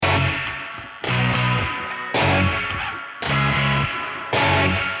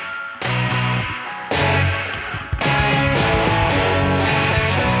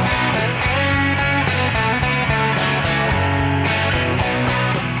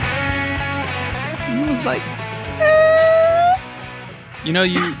was like, You know,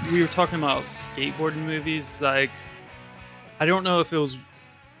 we were talking about skateboarding movies. Like, I don't know if it was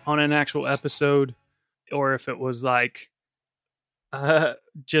on an actual episode or if it was like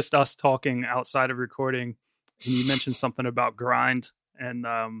just us talking outside of recording. And you mentioned something about Grind and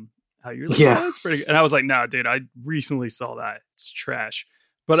how you're like, Yeah. oh, that's pretty good. And I was like, no, dude, I recently saw that. It's trash.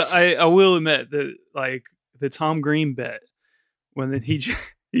 But I will admit that, like, the Tom Green bit when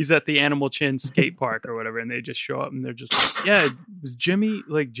he's at the Animal Chin skate park or whatever, and they just show up and they're just like, yeah, is Jimmy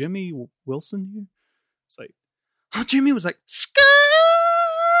Wilson here? It's like, oh, Jimmy was like,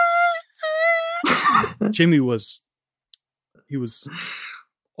 Jimmy was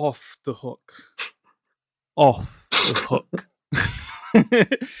off the hook. Off the hook.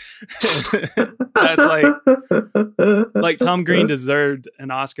 That's like Tom Green deserved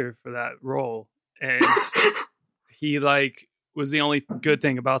an Oscar for that role, and he like was the only good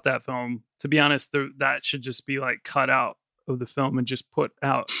thing about that film. To be honest, that should just be like cut out of the film and just put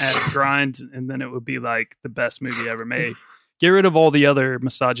out as Grind, and then it would be like the best movie ever made. Get rid of all the other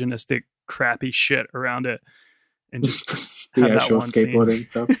misogynistic crappy shit around it and just the have actual that one skateboarding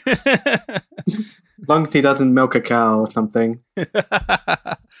stuff. As long as he doesn't milk a cow or something.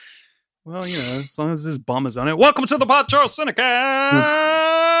 Well, you know, as long as this bum is on it. Welcome to the Pod Charles Cinecast!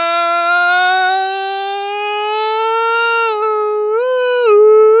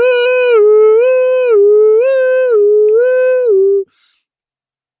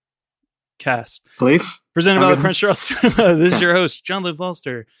 Cast. Please? Presented by the Prince Charles Cinema. This is your host, John Lee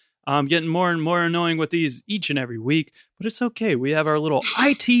Foster. I'm getting more and more annoying with these each and every week, but it's okay. We have our little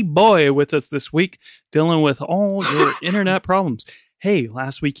IT boy with us this week, dealing with all your internet problems. Hey,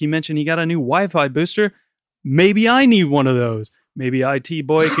 last week he mentioned he got a new Wi-Fi booster. Maybe I need one of those. Maybe IT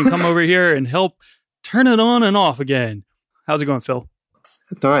boy can come over here and help turn it on and off again. How's it going, Phil?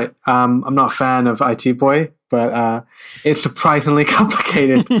 It's all right. I'm not a fan of IT Boy, but it's surprisingly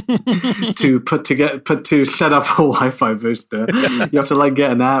complicated to set up a Wi-Fi booster. You have to like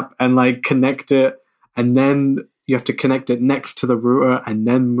get an app and like connect it, and then you have to connect it next to the router and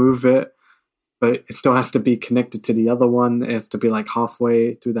then move it. But it still has to be connected to the other one. It has to be like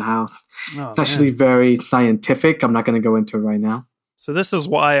halfway through the house. It's actually very scientific. I'm not going to go into it right now. So this is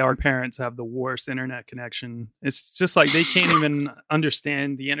why our parents have the worst internet connection. It's just like they can't even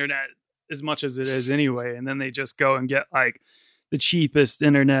understand the internet as much as it is anyway. And then they just go and get like the cheapest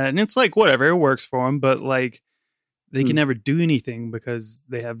internet. And it's like, whatever, it works for them. But like they can never do anything because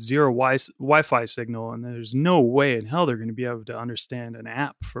they have zero Wi-Fi signal. And there's no way in hell they're going to be able to understand an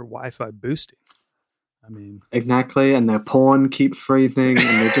app for Wi-Fi boosting. I mean, exactly, and their porn keeps freezing, and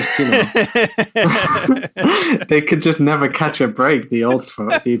they just, you know, they could just never catch a break. The old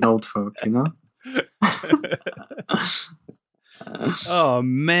folk, you know. Oh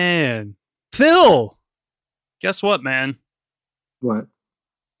man, Phil, guess what, man? What?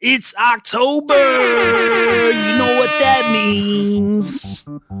 It's October. You know what that means.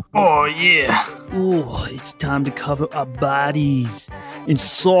 Oh, yeah. Oh, it's time to cover our bodies in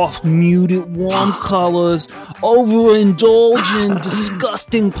soft, muted, warm colors, overindulging,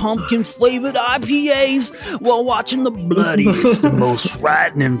 disgusting pumpkin-flavored IPAs while watching the bloodiest, the most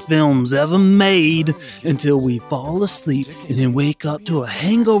frightening films ever made until we fall asleep and then wake up to a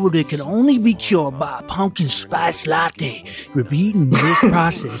hangover that can only be cured by a pumpkin spice latte. Repeating this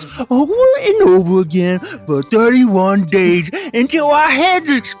process over and over again for 31 days until our heads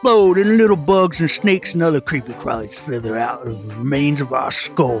explode and little bugs and snakes and other creepy crawlies slither out of the remains of our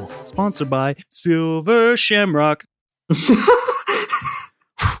skull. Sponsored by Silver Shamrock.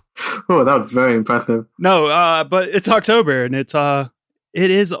 Oh, that was very impressive. No, but it's October and it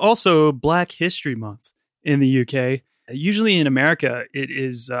is also Black History Month in the UK. Usually in America, it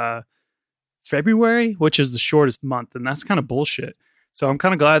is February, which is the shortest month, and that's kind of bullshit. So I'm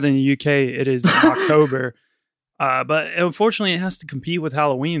kind of glad that in the UK it is October. But unfortunately, it has to compete with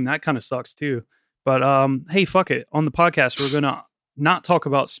Halloween. That kind of sucks too. But hey, fuck it. On the podcast, we're going to not talk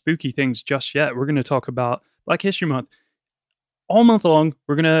about spooky things just yet. We're going to talk about Black History Month. All month long,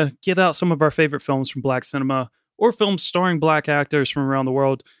 we're going to give out some of our favorite films from Black cinema or films starring Black actors from around the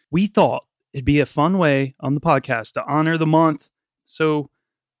world. We thought it'd be a fun way on the podcast to honor the month. So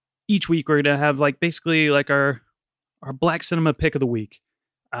each week, we're going to have like basically like our Black cinema pick of the week.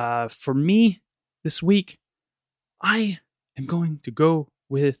 For me, this week, I am going to go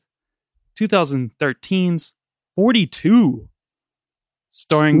with 2013's 42,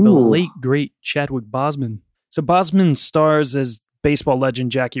 starring the late, great Chadwick Boseman. So Boseman stars as baseball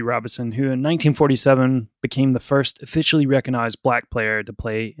legend Jackie Robinson, who in 1947 became the first officially recognized Black player to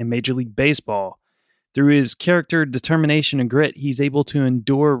play in Major League Baseball. Through his character, determination, and grit, he's able to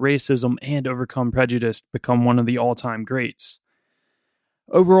endure racism and overcome prejudice to become one of the all-time greats.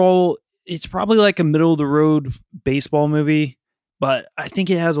 Overall, it's probably like a middle-of-the-road baseball movie, but I think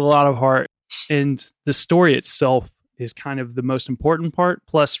it has a lot of heart, and the story itself is kind of the most important part.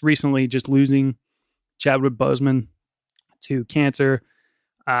 Plus, recently, just losing Chadwick Boseman to cancer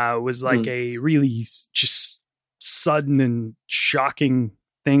was like a really just sudden and shocking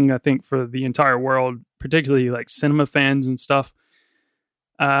thing, I think, for the entire world, particularly like cinema fans and stuff.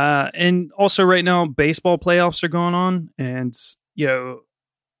 And also right now, baseball playoffs are going on, and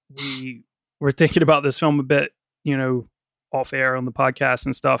we're thinking about this film a bit, off air on the podcast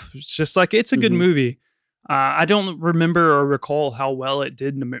and stuff. It's just like, it's a good movie. I don't remember or recall how well it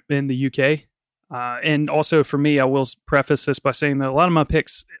did in the UK. And also for me, I will preface this by saying that a lot of my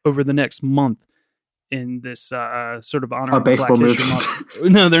picks over the next month in this sort of honor of Black History Month.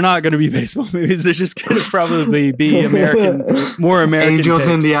 No, they're not going to be baseball movies. They're just going to probably be more American Angels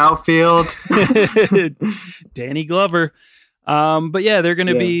picks. in the outfield. Danny Glover. But yeah, they're going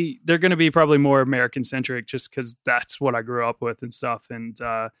to be probably more American centric just because that's what I grew up with and stuff. And,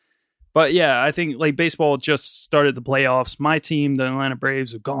 but yeah, I think like baseball just started the playoffs. My team, the Atlanta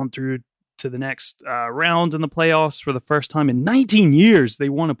Braves, have gone through to the next round in the playoffs for the first time in 19 years. They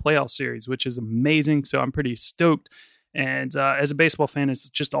won a playoff series, which is amazing. So I'm pretty stoked. And as a baseball fan, it's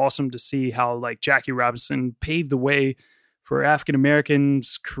just awesome to see how like Jackie Robinson paved the way for African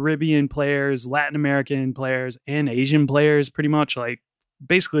Americans, Caribbean players, Latin American players, and Asian players, pretty much like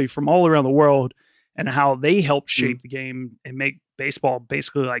basically from all around the world, and how they helped shape the game and make baseball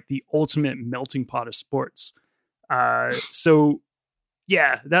basically like the ultimate melting pot of sports. So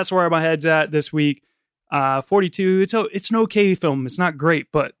yeah, that's where my head's at this week. 42, it's an okay film. It's not great,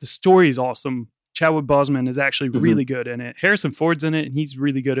 but the story is awesome. Chadwick Boseman is actually really good in it. Harrison Ford's in it, and he's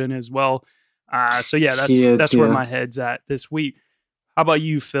really good in it as well. So yeah, that's where my head's at this week. How about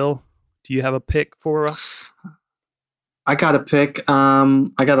you, Phil? Do you have a pick for us? I got a pick.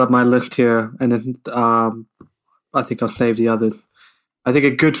 I got up my list here, and then I think I'll save the other. I think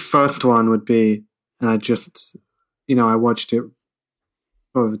a good first one would be, and I just, I watched it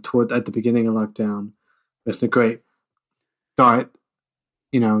at the beginning of lockdown. It's a great start.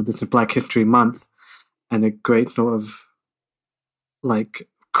 This is Black History Month, and a great sort of like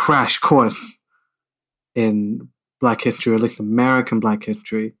crash course in Black history, or like American Black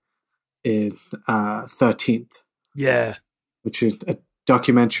history, in 13th. Yeah. Which is a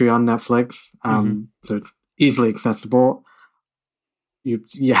documentary on Netflix. So easily accessible.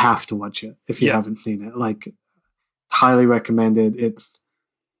 You have to watch it if you haven't seen it. Like, highly recommended. It's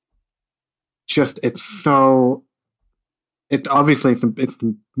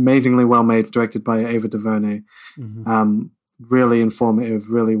amazingly well made, directed by Ava DuVernay. Really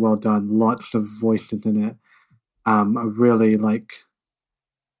informative, really well done. Lots of voices in it. A really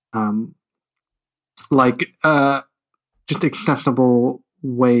just accessible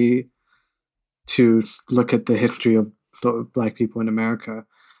way to look at the history of sort of Black people in America,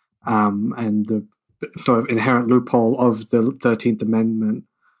 and the sort of inherent loophole of the 13th Amendment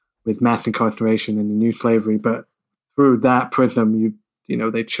with mass incarceration and the new slavery. But through that prism,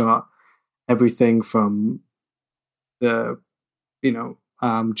 they chart everything from the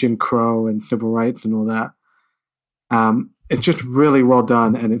Jim Crow and civil rights and all that. It's just really well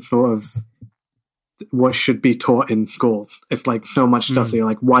done, and it's sort of what should be taught in school. It's like so much stuff that you're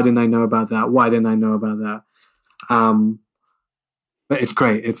like, why didn't I know about that? Why didn't I know about that? But it's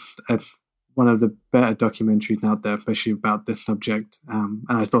great. It's one of the better documentaries out there, especially about this subject. And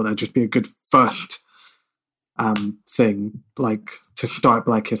I thought that'd just be a good first thing, like to start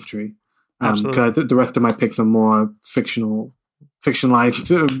Black history. Because the rest of my picks are more fictionalized,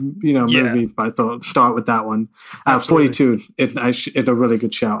 movies. But I thought start with that one. 42, it's a really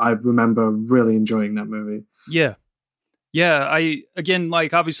good shout. I remember really enjoying that movie. Yeah.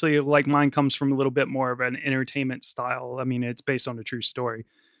 Obviously, like mine comes from a little bit more of an entertainment style. I mean, it's based on a true story.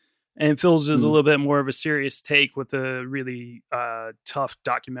 And Phil's is a little bit more of a serious take with a really tough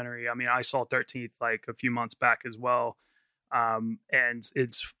documentary. I mean, I saw 13th like a few months back as well. And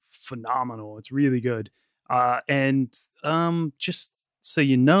it's phenomenal. It's really good. And just so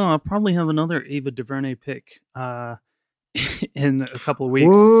you know, I'll probably have another Ava DuVernay pick in a couple of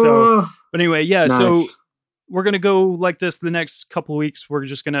weeks. Whoa. So, but anyway, yeah. Nice. So we're gonna go like this the next couple of weeks. We're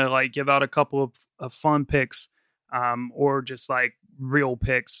just gonna like give out a couple of fun picks, or just like real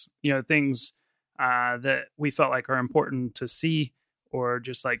picks. Things that we felt like are important to see, or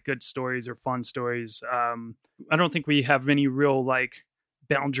just like good stories or fun stories. I don't think we have any real like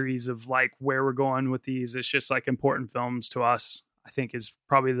boundaries of like where we're going with these. It's just like important films to us, I think, is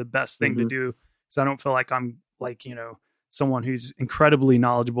probably the best thing to do. because I don't feel like I'm like, someone who's incredibly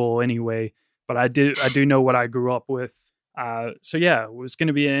knowledgeable anyway, but I do know what I grew up with. So yeah, it was going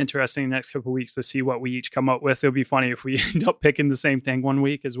to be an interesting next couple of weeks to see what we each come up with. It'll be funny if we end up picking the same thing one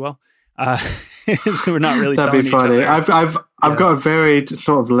week as well. So we're not really. That'd be funny. I've got a very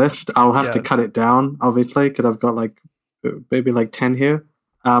sort of list. I'll have to cut it down, obviously, because I've got like maybe like 10 here.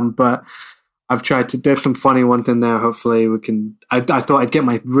 But I've tried to. There's some funny ones in there. Hopefully, we can. I thought I'd get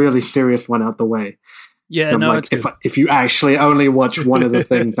my really serious one out the way. Yeah, no, like, if you actually only watch one of the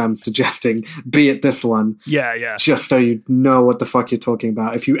things I'm suggesting, be it this one. Yeah. Just so you know what the fuck you're talking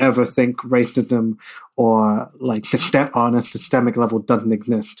about. If you ever think racism or like on a systemic level doesn't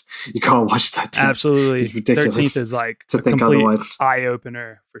exist, you can't watch that. Absolutely. It's ridiculous. 13th is like to a think complete otherwise.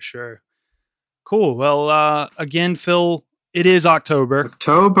 eye-opener for sure. Cool. Well, again, Phil, it is October.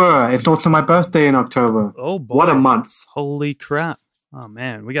 It's also my birthday in October. Oh, boy. What a month. Holy crap. Oh,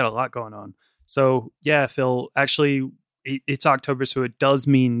 man. We got a lot going on. So, yeah, Phil, actually, it's October, so it does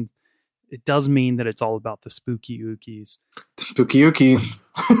mean that it's all about the spooky ookies. Spooky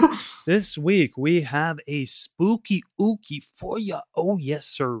ookie. This week, we have a spooky ookie for you. Oh, yes,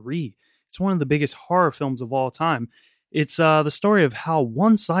 sirree. It's one of the biggest horror films of all time. It's the story of how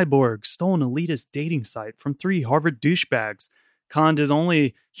one cyborg stole an elitist dating site from 3 Harvard douchebags, conned his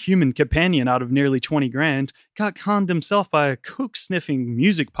only human companion out of nearly 20 grand, got conned himself by a coke-sniffing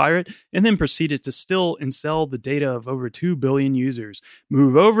music pirate, and then proceeded to steal and sell the data of over 2 billion users.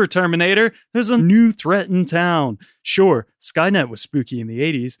 Move over, Terminator. There's a new threat in town. Sure, Skynet was spooky in the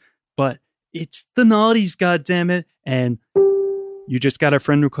 80s, but it's the noughties, goddammit, and you just got a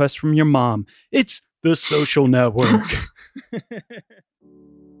friend request from your mom. It's The Social Network.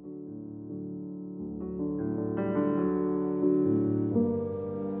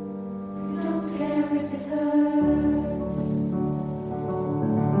 Don't care if it hurts.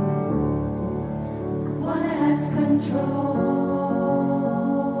 Wanna have control.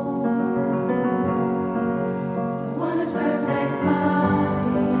 Want a perfect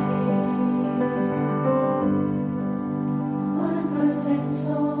body. Want a perfect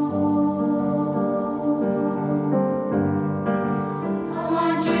soul. I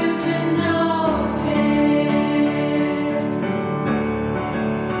want you to notice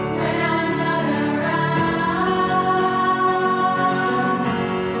when I'm not around.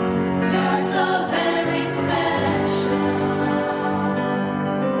 You're so very special.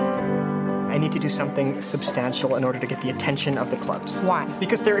 I need to do something substantial in order to get the attention of the clubs. Why?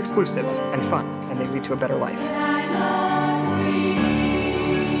 Because they're exclusive and fun, and they lead to a better life.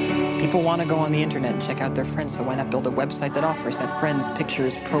 People want to go on the internet and check out their friends, so why not build a website that offers that friends,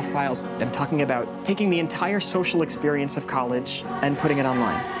 pictures, profiles? I'm talking about taking the entire social experience of college and putting it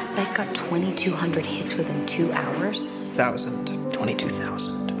online. The site got 2,200 hits within 2 hours.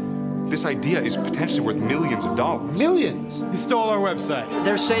 22,000. This idea is potentially worth millions of dollars. Millions! He stole our website.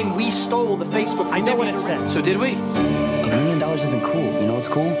 They're saying we stole the Facebook. I know what it says. So did we? $1 million isn't cool. You know what's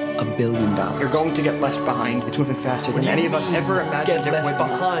cool? $1 billion. You're going to get left behind. It's moving faster than any of us ever imagined Get it would left be.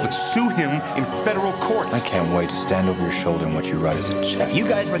 behind. Let's sue him in federal court. I can't wait to stand over your shoulder and watch you write as a check. If you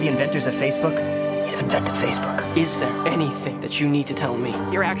guys were the inventors of Facebook, you'd have invented Facebook. Is there anything that you need to tell me?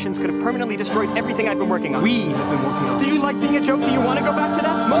 Your actions could have permanently destroyed everything I've been working on. We have been working on. Did you like being a joke? Do you want to go back to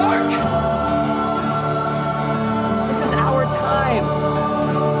that? Mark! This is our time.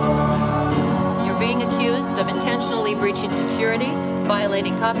 You're being accused of intentionally breaching security,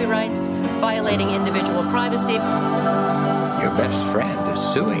 violating copyrights, violating individual privacy. Your best friend is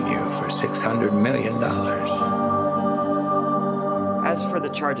suing you for $600 million. As for the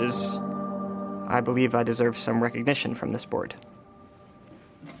charges, I believe I deserve some recognition from this board.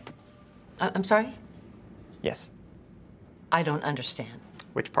 I'm sorry? Yes. I don't understand.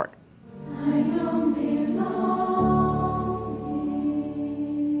 Which part? I don't belong.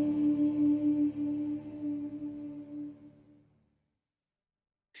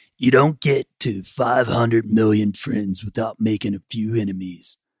 You don't get to 500 million friends without making a few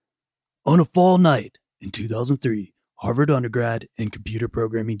enemies. On a fall night in 2003, Harvard undergrad and computer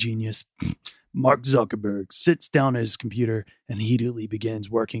programming genius Mark Zuckerberg sits down at his computer and heatedly begins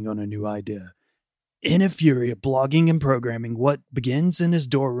working on a new idea. In a fury of blogging and programming, what begins in his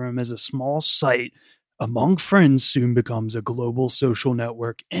dorm as a small site among friends soon becomes a global social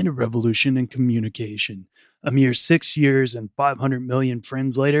network and a revolution in communication. A mere 6 years and 500 million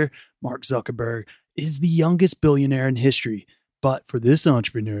friends later, Mark Zuckerberg is the youngest billionaire in history. But for this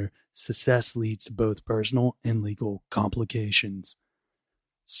entrepreneur, success leads to both personal and legal complications.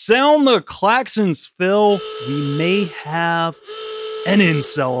 Sound the klaxons, Phil. We may have an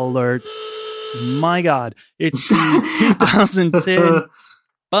incel alert. My God, it's the 2010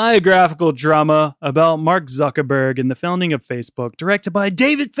 biographical drama about Mark Zuckerberg and the founding of Facebook, directed by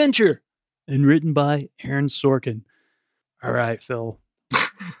David Fincher and written by Aaron Sorkin. All right, Phil.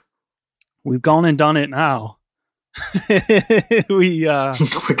 We've gone and done it now. We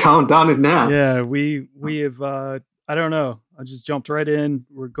can't done it now. Yeah, we have. I don't know. I just jumped right in.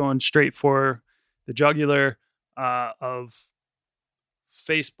 We're going straight for the jugular of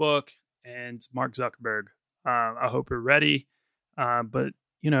Facebook and Mark Zuckerberg. I hope you're ready. But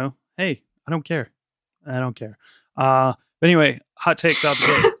hey, I don't care. But anyway, hot takes out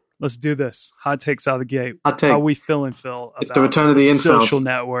the gate. Let's do this. Hot takes out the gate. Hot take. How we feeling, Phil? About the return of the incels. Social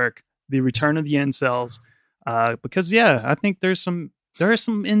network, the return of the incels. Because I think there is some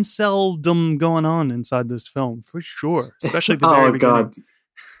inceldom going on inside this film for sure, especially the very beginning.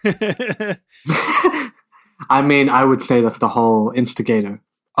 God. I mean, I would say that the whole instigator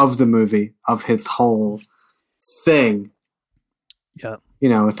of the movie, of his whole thing, it's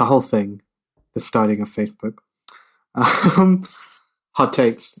the whole thing, the starting of Facebook. Hot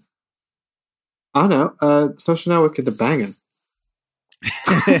take. I don't know. Social network is a banger.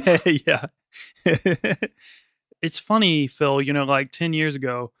 Yeah. It's funny, Phil, like 10 years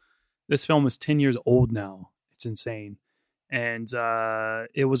ago, this film is 10 years old now. It's insane. And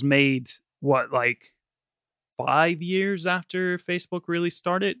it was made, 5 years after Facebook really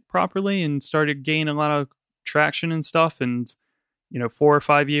started properly and started gaining a lot of traction and stuff. And, 4 or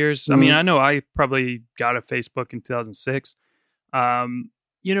 5 years. I mean, I know I probably got a Facebook in 2006.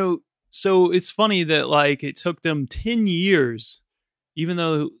 So it's funny that it took them 10 years, even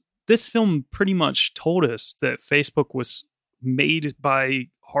though this film pretty much told us that Facebook was made by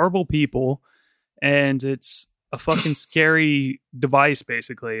horrible people and it's a fucking scary device,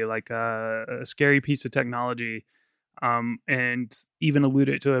 basically, like a scary piece of technology, and even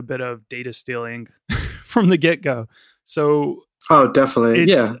alluded to a bit of data stealing from the get-go. So definitely.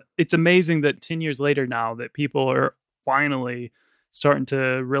 It's amazing that 10 years later now that people are finally starting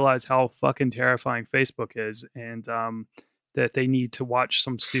to realize how fucking terrifying Facebook is, and that they need to watch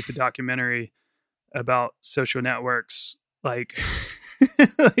some stupid documentary about social networks, to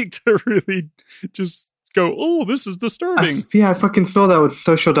really just go, oh, this is disturbing. I fucking saw that with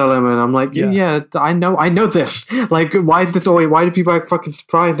Social Dilemma, and I'm like, I know this. Why do people act fucking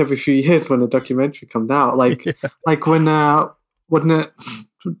surprised every few years when a documentary comes out? When wasn't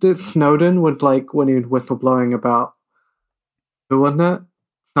it Snowden would when he was whistleblowing about who wasn't it?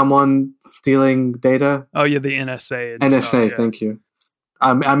 Someone stealing data? Oh, yeah, the NSA. NSA, thank you.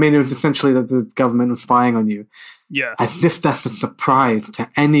 I mean, it was essentially that the government was spying on you. Yeah. As if that's a surprise to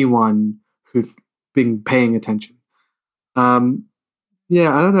anyone who's been paying attention. I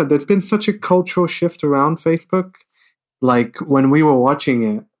don't know. There's been such a cultural shift around Facebook. When we were watching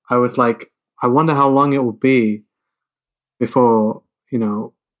it, I was I wonder how long it will be before,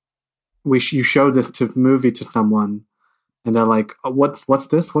 you show this movie to someone and they're like, oh, what's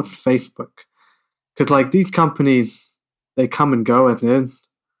this? What's Facebook? Because these companies, they come and go at the end.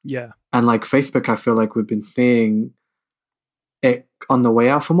 Yeah. And Facebook, I feel like we've been seeing it on the way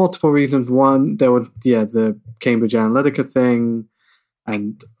out for multiple reasons. One, there was the Cambridge Analytica thing,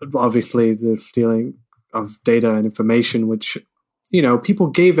 and obviously the stealing of data and information, which people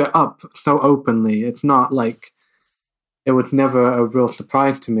gave it up so openly. It's not it was never a real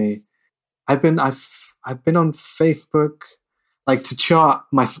surprise to me. I've been on Facebook, to chart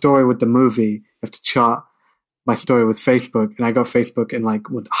my story with the movie. You have to chart my story with Facebook, and I got Facebook in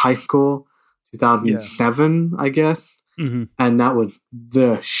with high school, 2007, I guess. Mm-hmm. And that was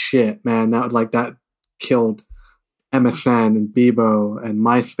the shit, man. That killed MSN and Bebo and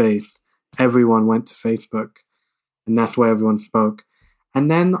MySpace. Everyone went to Facebook, and that's where everyone spoke. And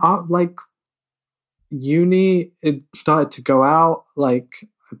then uni, it started to go out. I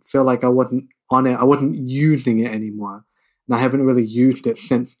feel I wasn't on it. I wasn't using it anymore, and I haven't really used it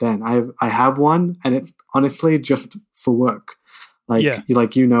since then. I have one, and it honestly just for work.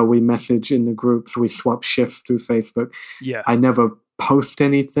 We message in the groups, we swap shifts through Facebook. Yeah. I never post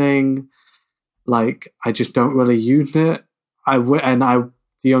anything. I just don't really use it. The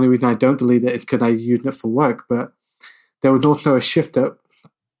only reason I don't delete it is because I use it for work. But there was also a shift a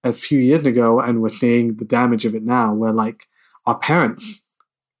few years ago, and we're seeing the damage of it now, where our parents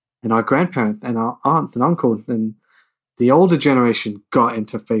and our grandparents and our aunts and uncles and the older generation got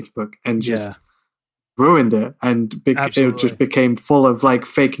into Facebook and just ruined it, and it just became full of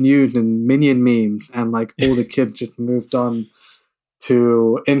fake news and minion memes, and all the kids just moved on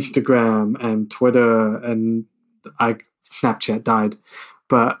to Instagram and Twitter, and Snapchat died,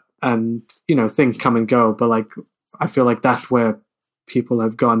 things come and go, but I feel that's where people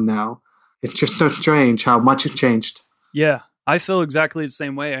have gone now. It's just so strange how much it changed. Yeah, I feel exactly the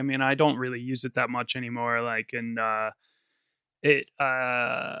same way. I mean, I don't really use it that much anymore. Like, and I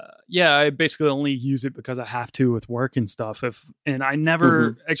basically only use it because I have to with work and stuff. And I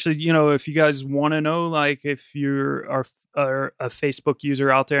never actually, if you guys want to know, like, if you're a Facebook user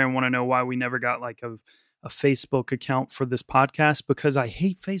out there and want to know why we never got like a Facebook account for this podcast, because I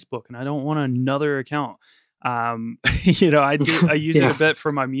hate Facebook and I don't want another account. I use it a bit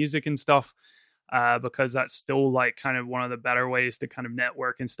for my music and stuff. Because that's still like kind of one of the better ways to kind of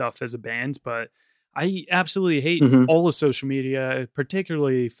network and stuff as a band. But I absolutely hate all of social media,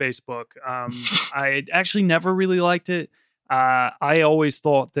 particularly Facebook. I actually never really liked it. I always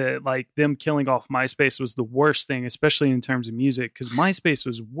thought that like them killing off MySpace was the worst thing, especially in terms of music, because MySpace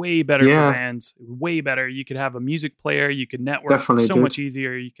was way better for bands, way better. You could have a music player, you could network much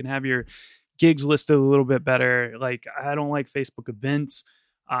easier. You can have your gigs listed a little bit better. Like, I don't like Facebook events.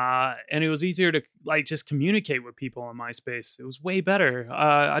 And it was easier to like just communicate with people on MySpace. It was way better.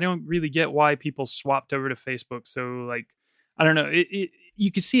 I don't really get why people swapped over to Facebook. So like, I don't know. You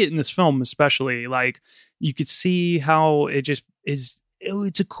could see it in this film, especially like you could see how it just is. Oh,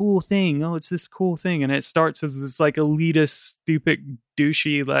 it's a cool thing. Oh, it's this cool thing. And it starts as this like elitist, stupid,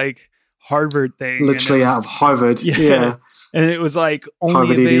 douchey, like Harvard thing. Literally out of Harvard. Yeah. And it was like only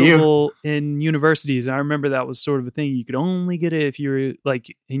Harvard available in universities. And I remember that was sort of a thing. You could only get it if you were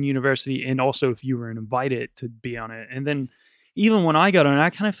like in university, and also if you were invited to be on it. And then even when I got on it, I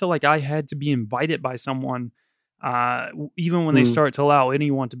kind of felt like I had to be invited by someone. Even when they start to allow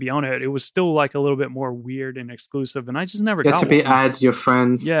anyone to be on it, it was still like a little bit more weird and exclusive. And I just never got to one. add your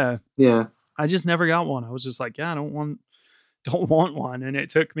friend. Yeah. Yeah. I just never got one. I was just like, I don't want one. And it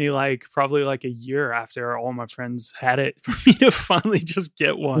took me like probably like a year after all my friends had it for me to finally just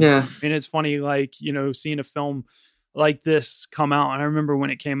get one. Yeah. And it's funny, like, seeing a film like this come out. And I remember when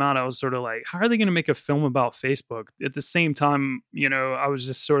it came out, I was sort of like, how are they going to make a film about Facebook? At the same time, I was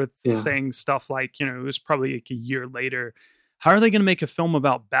just sort of saying stuff like, it was probably like a year later. How are they going to make a film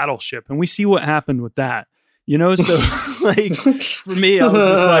about Battleship? And we see what happened with that. So like for me, I was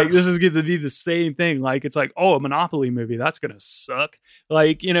just like, this is going to be the same thing. Like, it's like, oh, a Monopoly movie, that's going to suck.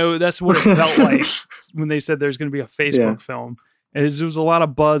 Like, that's what it felt like when they said there's going to be a Facebook film. There was a lot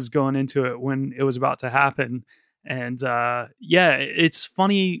of buzz going into it when it was about to happen. And it's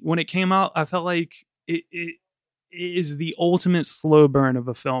funny, when it came out, I felt like it is the ultimate slow burn of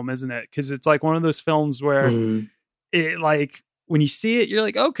a film, isn't it? Because it's like one of those films where it like, when you see it, you're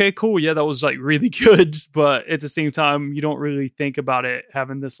like, okay, cool. Yeah, that was like really good. But at the same time, you don't really think about it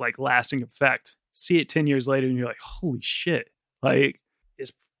having this like lasting effect. See it 10 years later and you're like, holy shit. Like,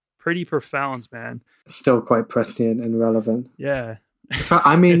 it's pretty profound, man. Still quite prescient and relevant. Yeah. So,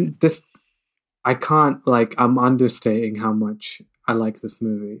 I mean, I can't, like, I'm understating how much I like this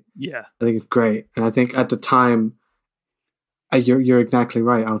movie. Yeah. I think it's great. And I think at the time, you're exactly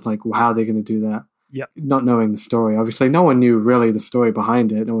right. I was like, well, how are they going to do that? Yeah, not knowing the story. Obviously, no one knew really the story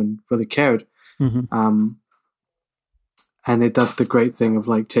behind it. No one really cared. And it does the great thing of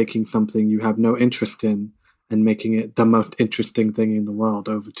like taking something you have no interest in and making it the most interesting thing in the world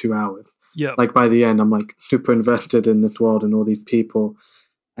over 2 hours. Yeah, like by the end, I'm like super invested in this world and all these people,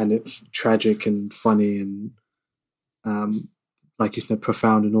 and it's tragic and funny and like you said,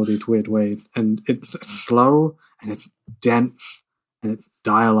 profound in all these weird ways. And it's slow and it's dense and it's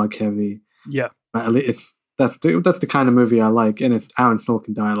dialogue heavy. Yeah. That's the kind of movie I like, and it's Aaron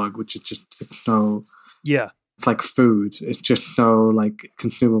Sorkin dialogue, which is just it's like food. It's just so like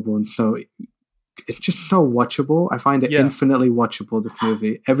consumable and so it's just so watchable. I find it infinitely watchable. This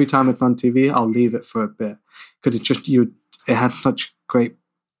movie, every time it's on TV, I'll leave it for a bit because it's just it had such great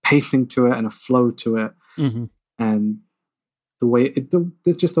pacing to it and a flow to it, and the way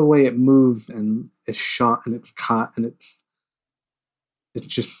just the way it moved and it's shot and it's cut and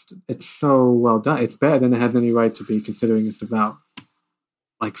it's so well done. It's better than it had any right to be, considering it's about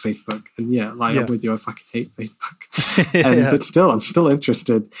like Facebook. And I'm with you. I fucking hate Facebook. But still, I'm still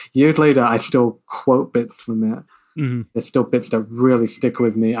interested. Years later, I still quote bits from it. There's still bits that really stick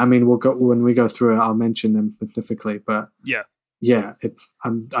with me. I mean, when we go through it, I'll mention them specifically. But I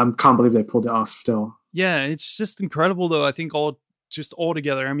can't believe they pulled it off. Still, it's just incredible, though. I think all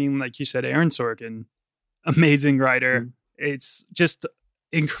together. I mean, like you said, Aaron Sorkin, amazing writer. It's just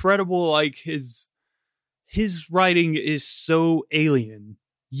incredible. Like his writing is so alien,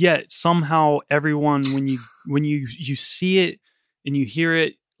 yet somehow everyone, when you see it and you hear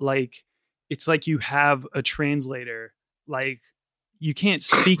it, like it's like you have a translator. Like you can't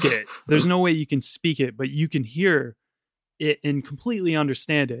speak it. There's no way you can speak it, but you can hear it and completely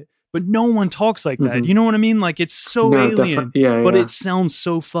understand it but no one talks like that. You know what I mean? Like it's so alien, but it sounds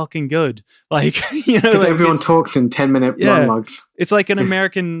so fucking good. Like, like everyone talked in 10-minute monologue. It's like an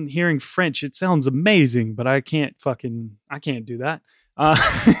American hearing French. It sounds amazing, but I can't do that.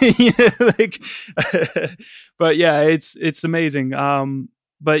 But yeah, it's amazing.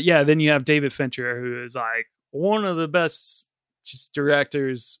 But yeah, then you have David Fincher, who is like one of the best just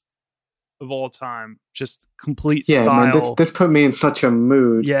directors of all time. Just complete style. Yeah, man, that put me in such a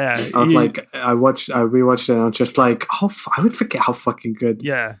mood. Yeah, I rewatched it, and I was just like, I would forget how fucking good.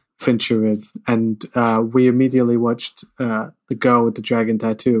 Yeah. Fincher is. And we immediately watched The Girl with the Dragon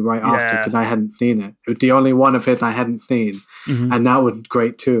Tattoo right after, because I hadn't seen it. It was the only one of it I hadn't seen, and that was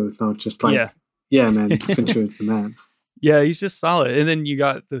great too. I was just like, yeah man, Fincher is the man. Yeah, he's just solid. And then you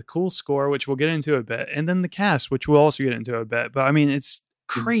got the cool score, which we'll get into a bit, and then the cast, which we'll also get into a bit. But I mean, it's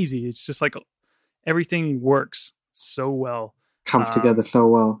crazy. It's just like everything works so well. Come together so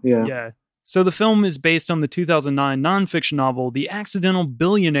well. Yeah. Yeah. So the film is based on the 2009 nonfiction novel, The Accidental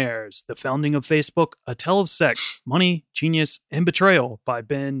Billionaires, The Founding of Facebook, A Tale of Sex, Money, Genius, and Betrayal by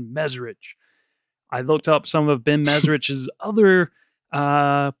Ben Mesrich. I looked up some of Ben Mesrich's other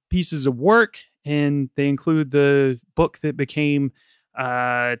pieces of work, and they include the book that became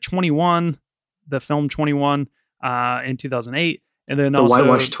 21, the film 21 in 2008. And then the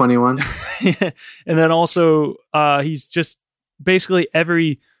Whitewash 21. And then also he's just basically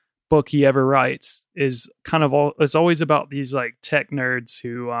every book he ever writes is kind of it's always about these like tech nerds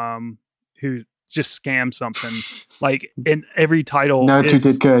who just scam something. Like in every title, Nerds who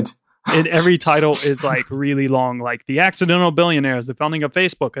did good. And every title is like really long, like The Accidental Billionaires, The Founding of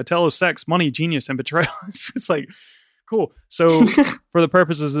Facebook, A Tale of Sex, Money, Genius, and Betrayal. It's like cool. So for the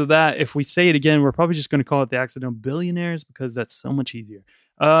purposes of that, if we say it again, we're probably just going to call it The Accidental Billionaires because that's so much easier.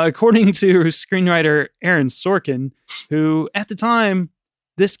 According to screenwriter Aaron Sorkin, who at the time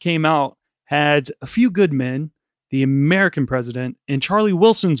this came out had A Few Good Men, The American President, and Charlie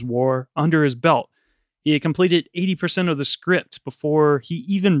Wilson's War under his belt. He had completed 80% of the script before he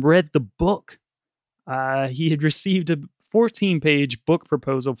even read the book. He had received a 14-page book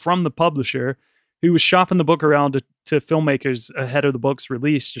proposal from the publisher, who was shopping the book around to filmmakers ahead of the book's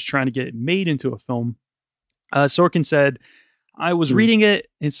release, just trying to get it made into a film. Sorkin said, I was reading it,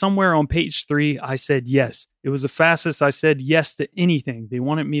 and somewhere on page 3, I said yes. It was the fastest I said yes to anything. They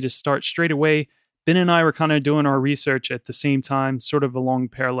wanted me to start straight away. Ben and I were kind of doing our research at the same time, sort of along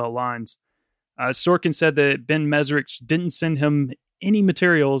parallel lines. Sorkin said that Ben Mesrich didn't send him any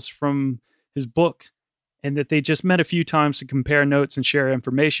materials from his book, and that they just met a few times to compare notes and share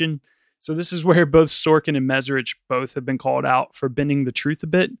information. So this is where both Sorkin and Mesrich both have been called out for bending the truth a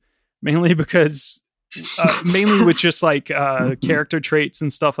bit, mainly because, mainly with just like character traits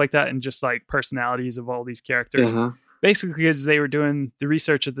and stuff like that, and just like personalities of all these characters. Basically because they were doing the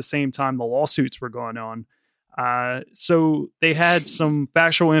research at the same time the lawsuits were going on. So they had some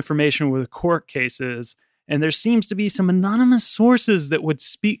factual information with court cases, and there seems to be some anonymous sources that would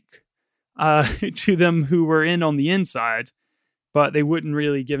speak to them who were in on the inside, but they wouldn't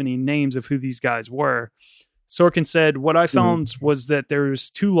really give any names of who these guys were. Sorkin said, what I found was that there was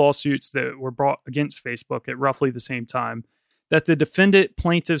 2 lawsuits that were brought against Facebook at roughly the same time, that the defendant,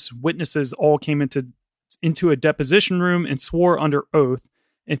 plaintiffs, witnesses all came into a deposition room and swore under oath,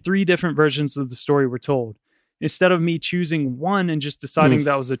 and 3 different versions of the story were told. Instead of me choosing one and just deciding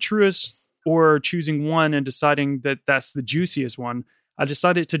that was the truest, or choosing one and deciding that that's the juiciest one, I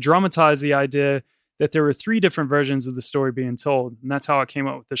decided to dramatize the idea that there were 3 different versions of the story being told. And that's how I came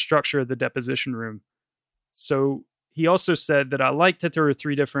up with the structure of the deposition room. So he also said that I liked that there were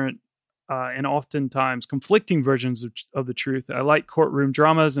 3 different and oftentimes conflicting versions of the truth. I liked courtroom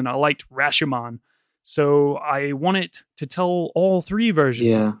dramas, and I liked Rashomon. So I wanted to tell all 3 versions.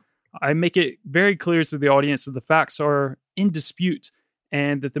 Yeah. I make it very clear to the audience that the facts are in dispute,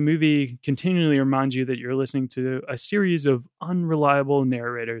 and that the movie continually reminds you that you're listening to a series of unreliable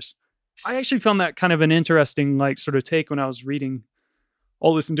narrators. I actually found that kind of an interesting, like, sort of take when I was reading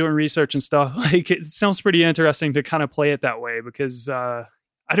all this and doing research and stuff. Like, it sounds pretty interesting to kind of play it that way, because I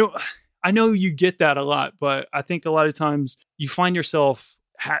know you get that a lot, but I think a lot of times you find yourself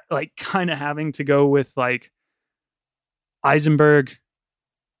like kind of having to go with like Eisenberg,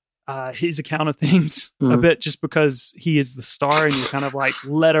 his account of things a bit, just because he is the star, and you're kind of like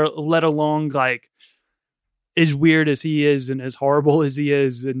let along, like, as weird as he is and as horrible as he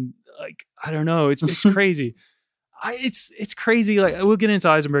is, and like, I don't know, it's crazy. It's crazy. Like, we'll get into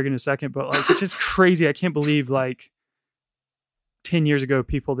Eisenberg in a second, but like, it's just crazy. I can't believe, like, 10 years ago,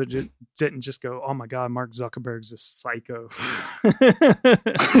 people that didn't just go, "Oh my God, Mark Zuckerberg's a psycho."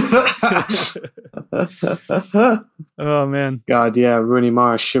 Oh man. God, yeah, Rooney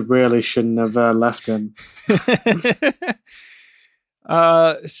Mara shouldn't have left him.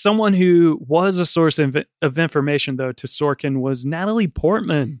 Someone who was a source of information, though, to Sorkin was Natalie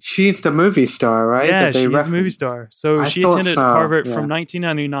Portman. She's the movie star, right? Yeah, she's a movie star. So she attended Harvard from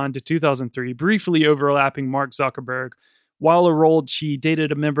 1999 to 2003, briefly overlapping Mark Zuckerberg. While enrolled, she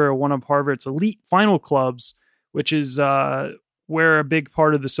dated a member of one of Harvard's elite final clubs, which is where a big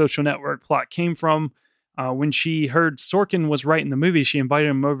part of the Social Network plot came from. When she heard Sorkin was writing the movie, she invited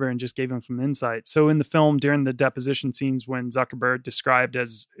him over and just gave him some insight. So in the film, during the deposition scenes, when Zuckerberg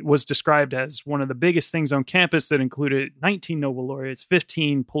was described as one of the biggest things on campus that included 19 Nobel laureates,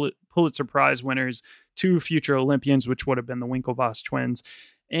 15 Pulitzer Prize winners, 2 future Olympians, which would have been the Winklevoss twins,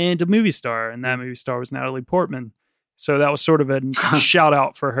 and a movie star. And that movie star was Natalie Portman. So that was sort of a shout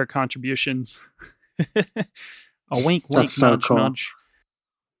out for her contributions. A wink, wink, nudge, nudge.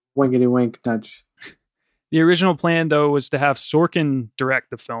 Winkety wink, nudge. The original plan, though, was to have Sorkin direct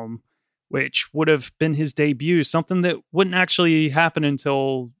the film, which would have been his debut, something that wouldn't actually happen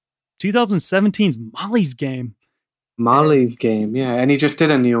until 2017's Molly's Game. Molly's Game, yeah. And he just did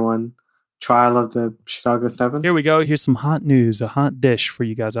a new one, Trial of the Chicago 7. Here we go. Here's some hot news, a hot dish for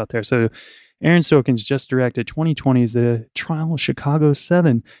you guys out there. So Aaron Sorkin's just directed 2020's The Trial of Chicago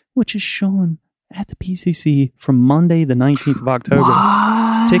 7, which is shown at the PCC from Monday, the 19th of October.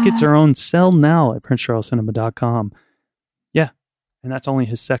 What? Tickets are on sale now at PrinceCharlesCinema.com. Yeah, and that's only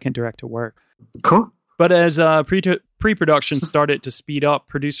his second director work. Cool. But as pre-production started to speed up,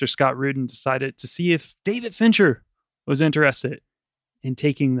 producer Scott Rudin decided to see if David Fincher was interested in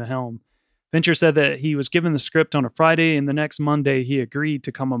taking the helm. Fincher said that he was given the script on a Friday, and the next Monday he agreed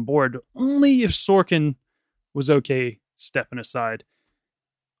to come on board, only if Sorkin was okay stepping aside.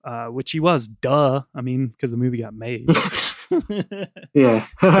 Which he was, duh. I mean, because the movie got made. Yeah.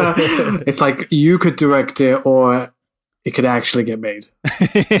 It's like you could direct it or it could actually get made.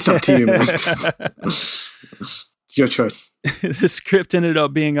 It's up to you, man. It's your choice. The script ended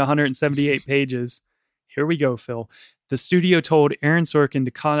up being 178 pages. Here we go, Phil. The studio told Aaron Sorkin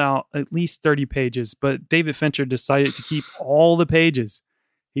to cut out at least 30 pages, but David Fincher decided to keep all the pages.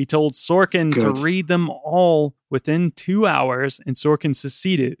 He told Sorkin to read them all within 2 hours, and Sorkin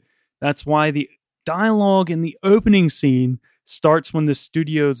succeeded. That's why the dialogue in the opening scene starts when the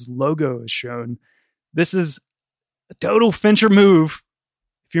studio's logo is shown. This is a total Fincher move.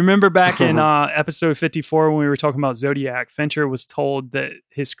 If you remember back in episode 54 when we were talking about Zodiac, Fincher was told that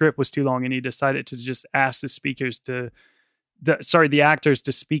his script was too long and he decided to just ask the actors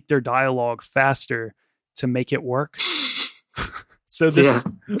to speak their dialogue faster to make it work. So this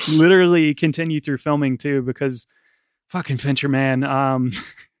literally continued through filming too, because fucking Fincher, man.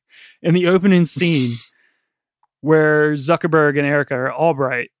 In the opening scene where Zuckerberg and Erica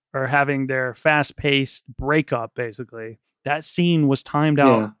Albright are having their fast-paced breakup, basically, that scene was timed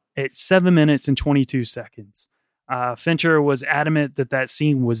out at 7 minutes and 22 seconds. Fincher was adamant that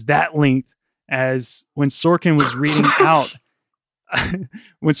scene was that length, as when Sorkin was reading out,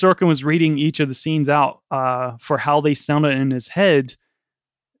 when Sorkin was reading each of the scenes out for how they sounded in his head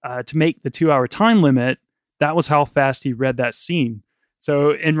to make the 2 hour time limit, that was how fast he read that scene.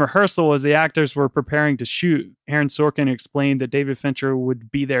 So in rehearsal, as the actors were preparing to shoot, Aaron Sorkin explained that David Fincher would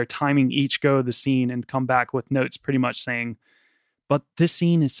be there timing each go of the scene and come back with notes pretty much saying, but this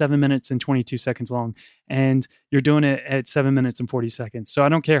scene is 7 minutes and 22 seconds long, and you're doing it at 7 minutes and 40 seconds. So I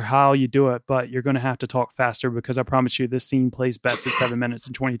don't care how you do it, but you're going to have to talk faster because I promise you this scene plays best at 7 minutes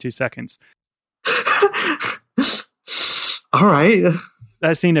and 22 seconds. All right.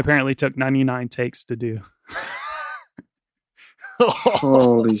 That scene apparently took 99 takes to do.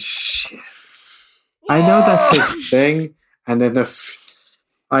 Holy shit. I know that's a thing, and then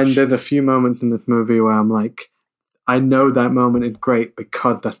a few moments in this movie where I'm like, I know that moment is great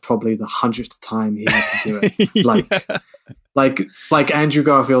because that's probably the 100th time he had to do it. Like Andrew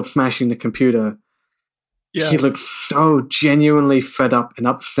Garfield smashing the computer. Yeah. He looked so genuinely fed up and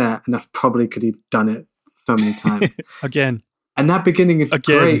upset, and that probably could have done it so many times. Again. And that beginning is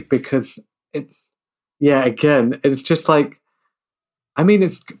great because it's just like, I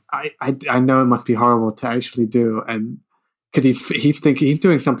mean, I know it must be horrible to actually do, and could he think he's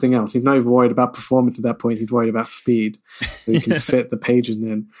doing something else? He's not even worried about performance at that point. He's worried about speed. So he can fit the pages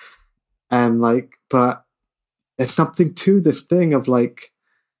in, and but there's something to this thing of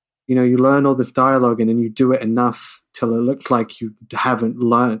you learn all this dialogue and then you do it enough till it looks like you haven't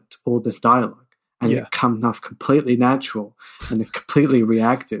learnt all this dialogue, and it comes off completely natural and it's completely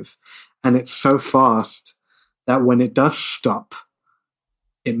reactive, and it's so fast that when it does stop,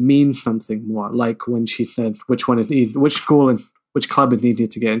 it means something more. Like when she said which school and which club it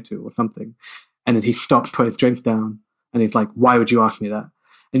needed to get into or something. And then he stopped, put a drink down, and he's like, why would you ask me that?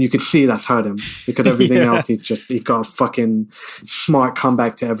 And you could see that hurt him because everything else, he got a fucking smart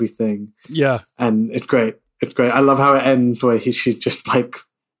comeback to everything. Yeah. And it's great. It's great. I love how it ends where she's just like,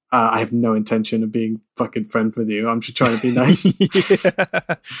 I have no intention of being fucking friends with you. I'm just trying to be nice.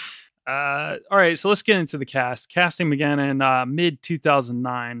 All right, so let's get into the cast. Casting began in mid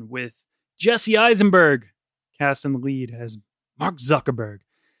 2009 with Jesse Eisenberg cast in the lead as Mark Zuckerberg.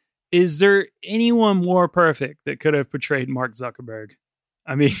 Is there anyone more perfect that could have portrayed Mark Zuckerberg?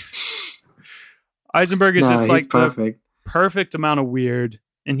 I mean, Eisenberg is just like perfect. The perfect amount of weird,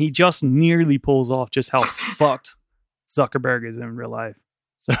 and he just nearly pulls off just how fucked Zuckerberg is in real life.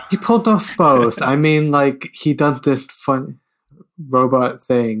 So he pulled off both. I mean, like, he does this fun robot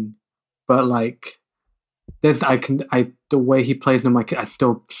thing, but like, then the way he played him, like, I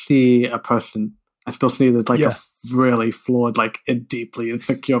still see a person. I still see there's like a really flawed, like a deeply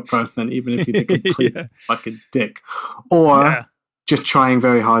insecure person, even if he's a complete fucking dick, or just trying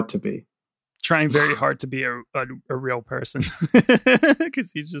very hard to be. Trying very hard to be a real person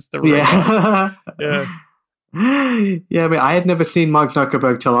because he's just a robot. Yeah. Yeah, I mean, I had never seen Mark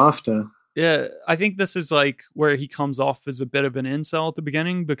Zuckerberg till after. Yeah, I think this is like where he comes off as a bit of an incel at the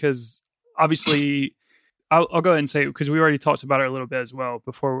beginning because obviously, I'll go ahead and say it because we already talked about it a little bit as well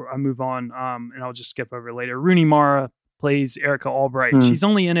before I move on, and I'll just skip over it later. Rooney Mara plays Erica Albright. She's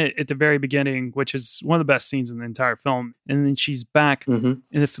only in it at the very beginning, which is one of the best scenes in the entire film, and then she's back in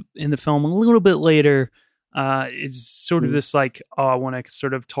the film a little bit later. It's sort of this like, oh, I want to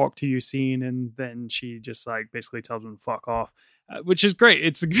sort of talk to you scene, and then she just like basically tells him to fuck off, which is great.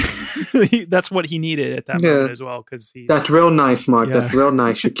 It's that's what he needed at that moment as well because that's real nice, Mark. Yeah. That's real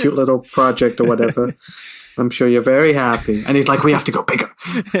nice. Your cute little project or whatever. I'm sure you're very happy. And he's like, we have to go bigger.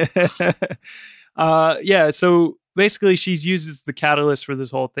 So basically she uses the catalyst for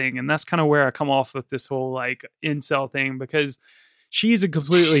this whole thing, and that's kind of where I come off with this whole like incel thing because she's a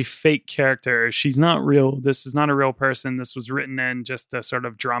completely fake character. She's not real. This is not a real person. This was written in just to sort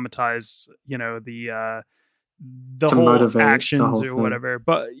of dramatize, the whole actions or whatever.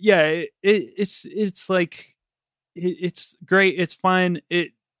 But yeah, it's like it's great. It's fine.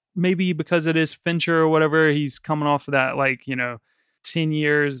 It maybe because it is Fincher or whatever. He's coming off of that 10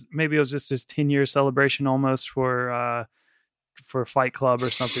 years. Maybe it was just his 10-year celebration almost for Fight Club or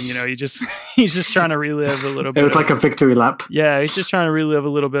something. He's just trying to relive a little bit. It was like a victory lap. Yeah, he's just trying to relive a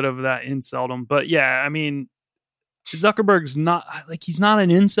little bit of that inceldom. But yeah, I mean, Zuckerberg's not he's not an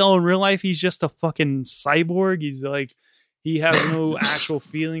incel in real life. He's just a fucking cyborg. He's like, he has no actual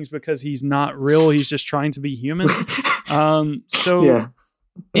feelings because he's not real. He's just trying to be human.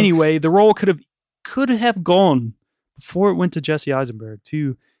 Anyway, the role could have gone before it went to Jesse Eisenberg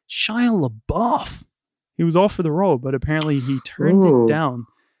to Shia LaBeouf. He was all for the role, but apparently he turned it down.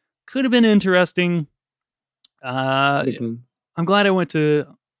 Could have been interesting. I'm glad I went to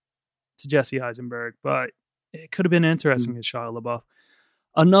Jesse Eisenberg, but it could have been interesting as Shia LaBeouf.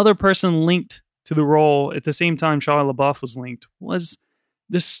 Another person linked to the role at the same time Shia LaBeouf was linked was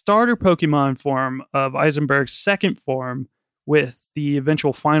the starter Pokemon form of Eisenberg's second form, with the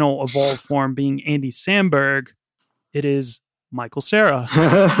eventual final evolved form being Andy Samberg. It is Michael Cera.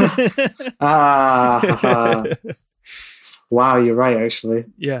 Wow, you're right, actually.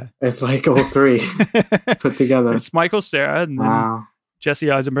 Yeah. It's like all three put together. It's Michael Cera, and then Jesse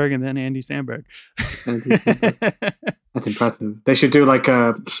Eisenberg, and then Andy Samberg. That's impressive. They should do like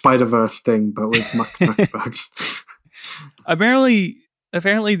a Spider-Verse thing, but with Mark Zuckerberg.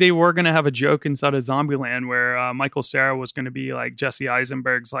 Apparently they were going to have a joke inside of Zombieland where Michael Cera was going to be like Jesse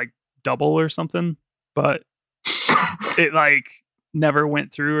Eisenberg's like double or something, but it like never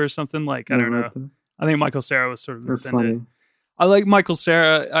went through or something. Like, I don't know. I think Michael Cera was sort of offended. I like Michael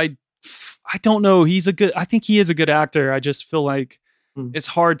Cera. I don't know. I think he is a good actor. I just feel like it's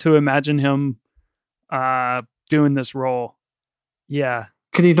hard to imagine him doing this role. Yeah.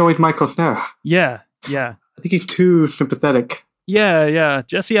 Can you annoy Michael Cera? Yeah. I think he's too sympathetic. Yeah.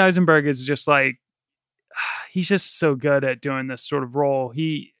 Jesse Eisenberg is just like, he's just so good at doing this sort of role.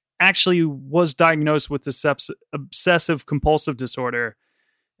 He actually was diagnosed with this obsessive compulsive disorder.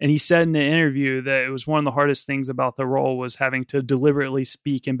 And he said in the interview that it was one of the hardest things about the role was having to deliberately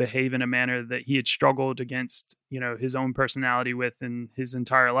speak and behave in a manner that he had struggled against, his own personality with in his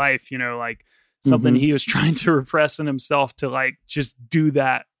entire life, like something he was trying to repress in himself to like just do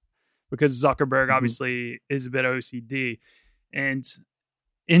that because Zuckerberg obviously is a bit OCD. And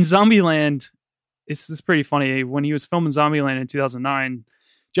in Zombieland, this is pretty funny. When he was filming Zombieland in 2009,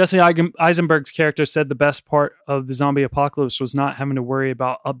 Jesse Eisenberg's character said the best part of the zombie apocalypse was not having to worry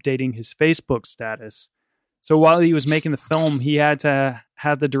about updating his Facebook status. So while he was making the film, he had to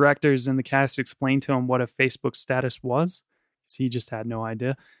have the directors and the cast explain to him what a Facebook status was. He just had no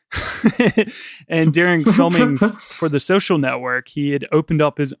idea. And during filming for The Social Network, he had opened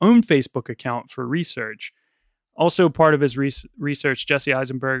up his own Facebook account for research. Also part of his research, Jesse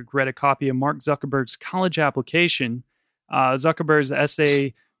Eisenberg read a copy of Mark Zuckerberg's college application. Zuckerberg's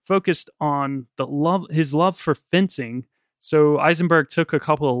essay focused on his love for fencing. So Eisenberg took a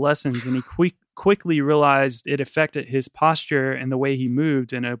couple of lessons, and he quickly realized it affected his posture and the way he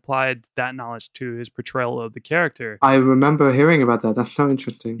moved, and applied that knowledge to his portrayal of the character. I remember hearing about that. That's so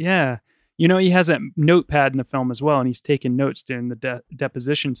interesting. Yeah. You know, he has a notepad in the film as well, and he's taking notes during the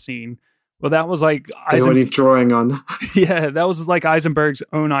deposition scene. Well, that was like... What he's drawing on. Yeah, that was like Eisenberg's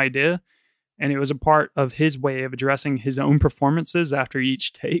own idea, and it was a part of his way of addressing his own performances after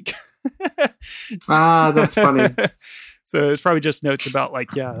each take. That's funny. So it's probably just notes about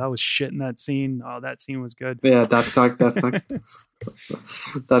like, yeah, that was shit in that scene. Oh, that scene was good. Yeah, that's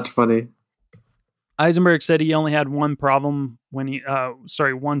funny. Eisenberg said he only had one problem when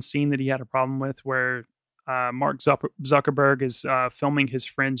one scene that he had a problem with, where Mark Zuckerberg is filming his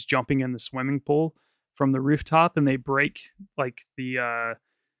friends jumping in the swimming pool from the rooftop, and they break the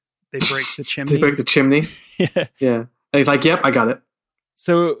chimney. They break the chimney. Yeah. Yeah. And he's like, "Yep, I got it."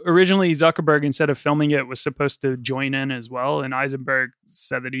 So originally Zuckerberg, instead of filming it, was supposed to join in as well. And Eisenberg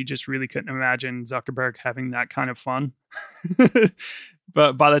said that he just really couldn't imagine Zuckerberg having that kind of fun.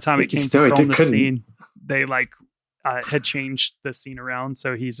 But by the time it came to film the scene, they had changed the scene around.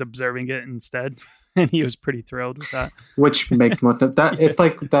 So he's observing it instead. And he was pretty thrilled with that. Which makes more sense. That it's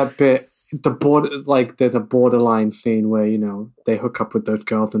like that bit, there's a borderline scene where, you know, they hook up with those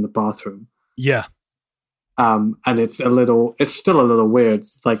girls in the bathroom. Yeah. And it's still a little weird,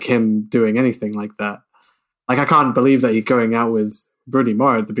 like him doing anything like that. Like, I can't believe that he's going out with Rooney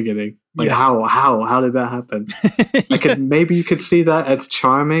Mara at the beginning. Like, how did that happen? Maybe you could see that as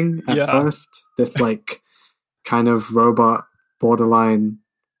charming at first. This like kind of robot, borderline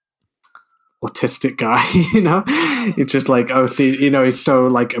autistic guy, you know? It's just like, he's so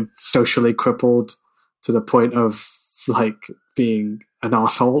like socially crippled to the point of like being an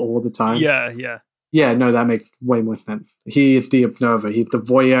asshole all the time. Yeah, yeah. Yeah, no, that makes way more sense. He is the observer. He's the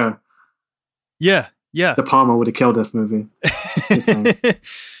voyeur. Yeah, yeah. De Palma would have killed this movie. De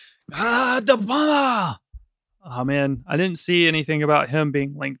Palma! Oh, man. I didn't see anything about him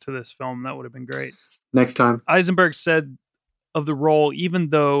being linked to this film. That would have been great. Next time. Eisenberg said of the role,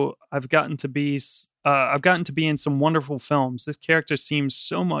 even though I've gotten to be in some wonderful films, this character seems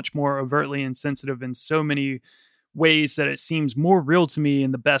so much more overtly insensitive in so many ways that it seems more real to me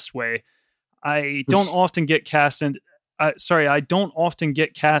in the best way. I don't often get cast as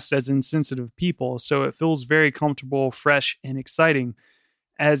insensitive people, so it feels very comfortable, fresh, and exciting,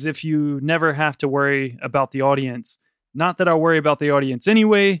 as if you never have to worry about the audience. Not that I worry about the audience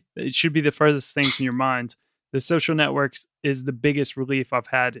anyway. It should be the furthest thing from your mind. The Social Network is the biggest relief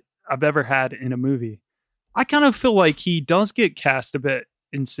I've ever had in a movie. I kind of feel like he does get cast a bit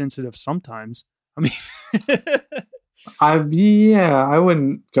insensitive sometimes. I mean... I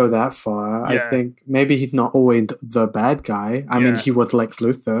wouldn't go that far. Yeah. I think maybe he's not always the bad guy. I mean, he was Lex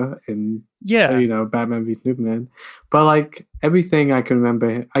Luthor in, Batman v Superman. But like everything I can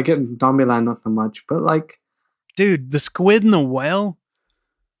remember, I get Zombieland not so much, but like, dude, the squid and the whale.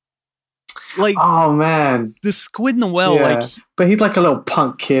 Like, oh man, the squid and the whale. Yeah. Like, but he's like a little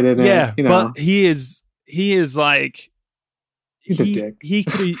punk kid in it. You know? But he is like. He's a dick.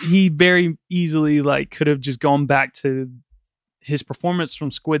 He very easily could have just gone back to his performance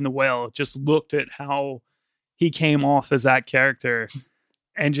from Squid and the Whale, just looked at how he came off as that character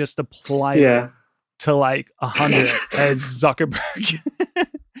and just applied it to 100 as Zuckerberg.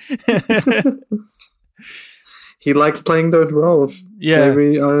 He likes playing those roles. Yeah.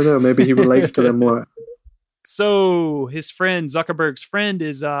 Maybe, I don't know, maybe he relates to them more. So his friend, Zuckerberg's friend,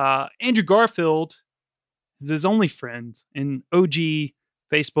 is Andrew Garfield. Is his only friend, an OG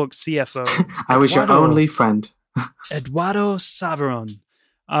Facebook CFO. I was your only friend. Eduardo Saveron.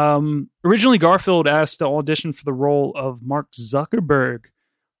 Originally, Garfield asked to audition for the role of Mark Zuckerberg,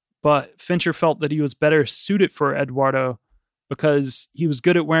 but Fincher felt that he was better suited for Eduardo because he was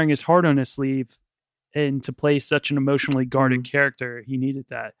good at wearing his heart on his sleeve, and to play such an emotionally guarded character, he needed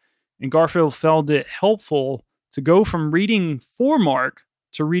that. And Garfield felt it helpful to go from reading for Mark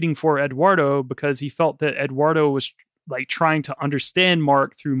to reading for Eduardo, because he felt that Eduardo was trying to understand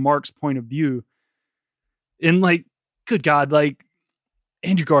Mark through Mark's point of view. And good God,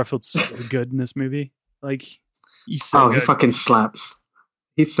 Andrew Garfield's so good in this movie. He's so good. He fucking slaps.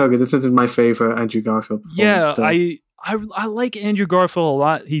 He's so good. This is my favorite Andrew Garfield. Yeah, I like Andrew Garfield a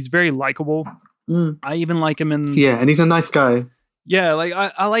lot. He's very likable. I even like him in... Yeah, and he's a nice guy. Yeah, like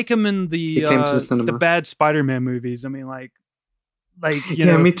I like him in the bad Spider-Man movies. I mean, like you yeah,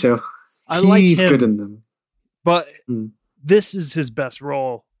 know, me too. I like him, good in them. But this is his best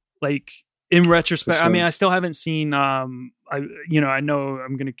role. Like in retrospect, sure. I mean, I still haven't seen. I know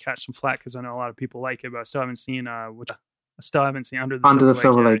I'm gonna catch some flack because I know a lot of people like it, but I still haven't seen. I still haven't seen Under the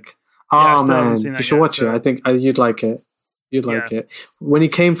Silver Lake. Oh man, you should watch it. I think you'd like it. You'd like it. When he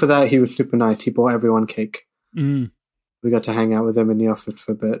came for that, he was super nice. He bought everyone cake. We got to hang out with him in the office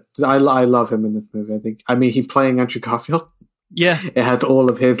for a bit. I love him in this movie. He playing Andrew Garfield. Yeah, it had all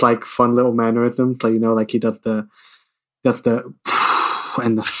of his like fun little mannerisms. Like like he does the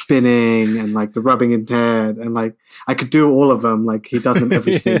and the spinning and like the rubbing his head and like I could do all of them. Like he does them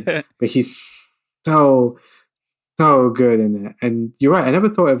everything, but he's so good in it. And you're right. I never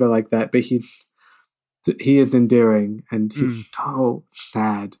thought of it like that, but he is endearing and he's so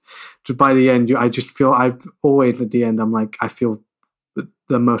sad. So by the end, I just feel I've always at the end. I'm like I feel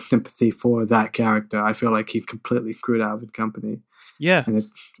the most sympathy for that character. I feel like he's completely screwed out of his company. Yeah, and it's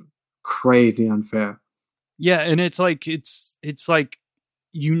crazy unfair. Yeah, and it's like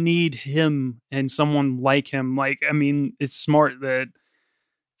you need him and someone like him. Like I mean, it's smart that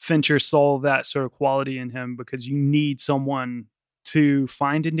Fincher saw that sort of quality in him because you need someone to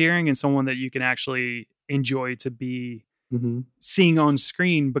find endearing and someone that you can actually enjoy to be seeing on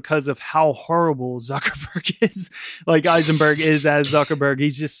screen because of how horrible Zuckerberg is. Like Eisenberg is as Zuckerberg.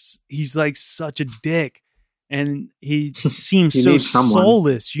 He's like such a dick and he seems so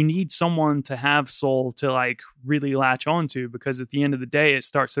soulless. You need someone to have soul to like really latch onto because at the end of the day, it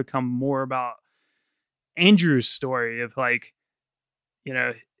starts to become more about Andrew's story of like,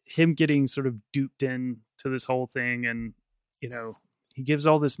 him getting sort of duped into this whole thing. And, he gives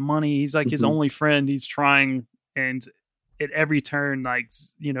all this money. He's like his only friend. He's trying. And at every turn, like,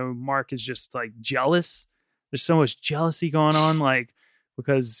 Mark is just like jealous. There's so much jealousy going on. Like,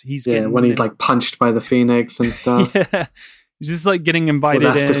 because he's getting... when he's like punched by the Phoenix and stuff. Yeah. He's just like getting invited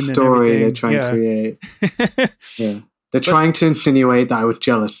in. That's the story they try and create. Yeah. They're trying to insinuate that I was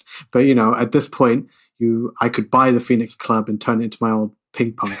jealous. But, at this point, I could buy the Phoenix Club and turn it into my old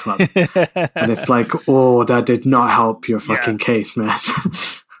ping pong club. And it's like, that did not help your fucking case, man.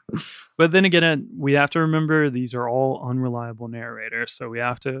 But then again, we have to remember these are all unreliable narrators. So we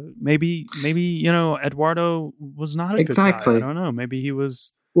have to maybe Eduardo was not a good guy. I don't know. Maybe he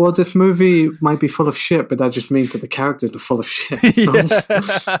was. Well, this movie might be full of shit, but that just means that the characters are full of shit.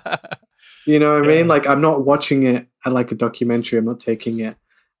 You know what I mean? Like, I'm not watching it as like a documentary. I'm not taking it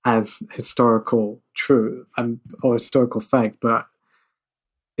as historical truth or historical fact, but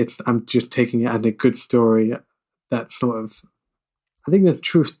I'm just taking it as a good story that sort of, I think, the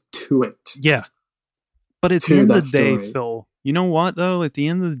truth to it. Yeah. But at the end of the day, Phil, you know what, though? At the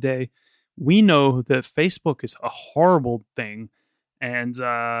end of the day, we know that Facebook is a horrible thing. And,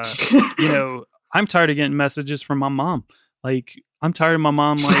 I'm tired of getting messages from my mom. Like, I'm tired of my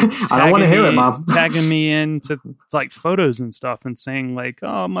mom, like, I don't want to hear it, Mom. tagging me into, like, photos and stuff and saying, like,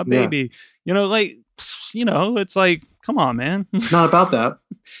 oh, my baby. It's like, come on, man. Not about that.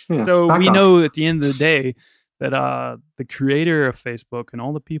 Yeah, so we know at the end of the day that the creator of Facebook and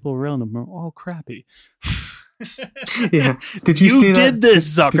all the people around him are all crappy. Yeah. Did you see did this,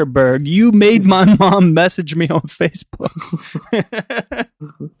 Zuckerberg. You made my mom message me on Facebook.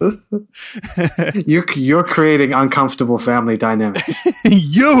 You're creating uncomfortable family dynamics.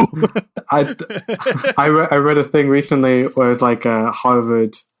 I read a thing recently where it's like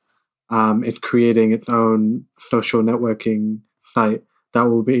Harvard it's creating its own social networking site that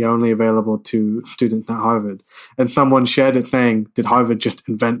will be only available to students at Harvard. And someone shared it saying, did Harvard just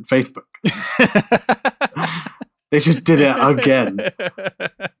invent Facebook? They just did it again.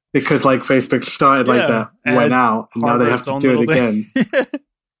 Because like Facebook started like that, went out, and now they have to do it again.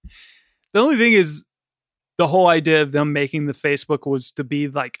 The only thing is, the whole idea of them making the Facebook was to be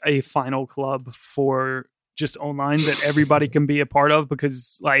like a final club for just online that everybody can be a part of,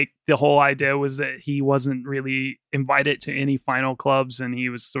 because like the whole idea was that he wasn't really invited to any final clubs and he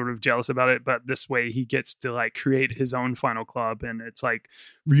was sort of jealous about it, but this way he gets to like create his own final club and it's like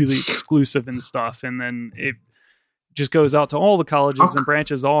really exclusive and stuff, and then it just goes out to all the colleges and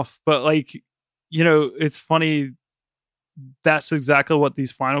branches off. But like, it's funny, that's exactly what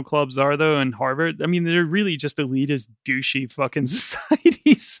these final clubs are though in Harvard. I mean, they're really just elitist douchey fucking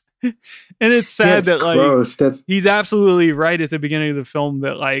societies. And it's sad that he's absolutely right at the beginning of the film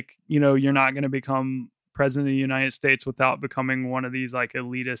that like, you're not going to become president of the United States without becoming one of these like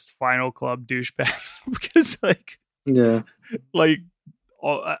elitist final club douchebags. Because like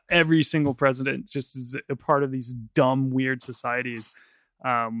every single president just is a part of these dumb, weird societies,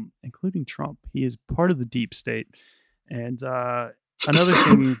 including Trump. He is part of the deep state. And another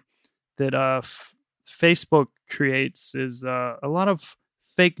thing that Facebook creates is a lot of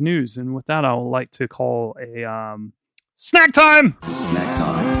fake news. And with that, I would like to call a snack time. Snack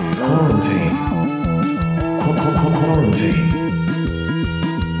time. Quarantine. Quarantine.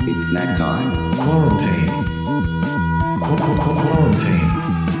 It's snack time. Quarantine. Quarantine.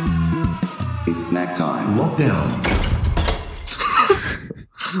 It's snack time. Lockdown.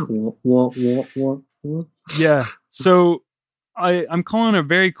 What? Yeah. So I'm calling a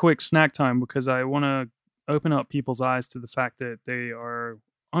very quick snack time because I want to open up people's eyes to the fact that they are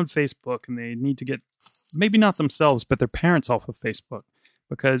on Facebook and they need to get maybe not themselves, but their parents off of Facebook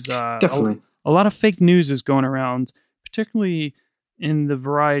because Definitely. A lot of fake news is going around, particularly in the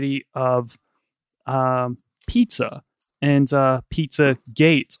variety of pizza and Pizza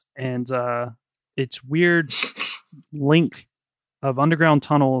Gate and its weird link of underground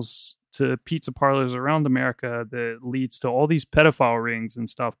tunnels to pizza parlors around America that leads to all these pedophile rings and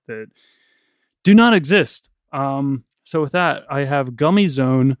stuff that do not exist. So with that, I have Gummy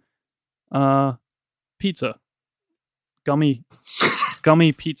Zone pizza. Gummy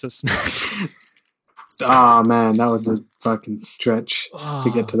pizza snack. Ah, man, that was a fucking stretch to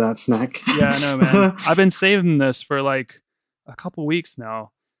get to that snack. Yeah, I know, man. I've been saving this for like a couple weeks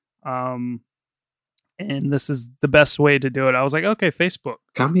now. And this is the best way to do it. I was like, okay, Facebook.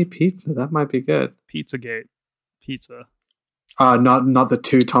 Gummy pizza, that might be good. Pizzagate. Pizza. Not the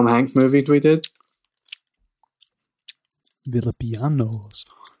 2 Tom Hanks movies we did. Villapianos.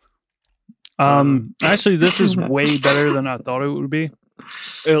 Actually, this is way better than I thought it would be.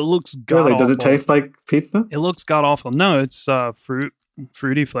 It looks god Really? awful. Does it taste like pizza? It looks god awful. No, it's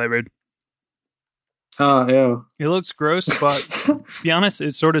fruity flavored. Oh, ew. It looks gross, but to be honest,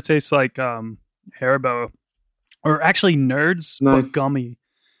 it sort of tastes like Haribo, or actually Nerds, but gummy.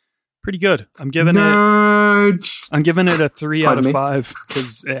 Pretty good. I'm giving it a 3 out of 5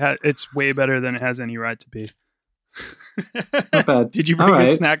 because it's way better than it has any right to be. Not bad. Did you bring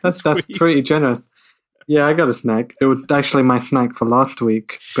a snack this That's week? pretty generous. Yeah, I got a snack. It was actually my snack for last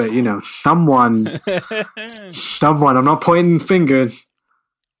week, but someone, I'm not pointing fingers,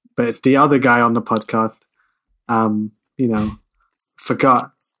 but the other guy on the podcast,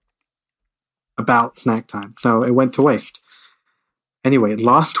 forgot about snack time. So it went to waste. Anyway,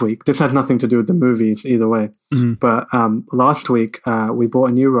 last week, this had nothing to do with the movie either way, but last week we bought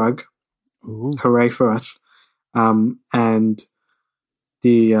a new rug. Ooh. Hooray for us. And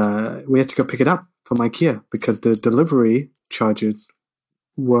we had to go pick it up from IKEA because the delivery charges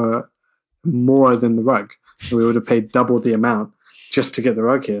were more than the rug. So we would have paid double the amount just to get the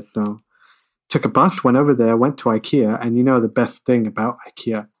rug here. So took a bus, went over there, went to IKEA, and the best thing about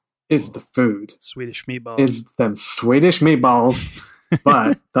IKEA is the food. Swedish meatballs. Is them Swedish meatballs.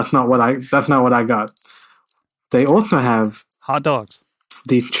 But that's not what I got. They also have hot dogs.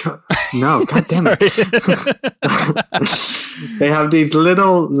 No, god damn it. They have these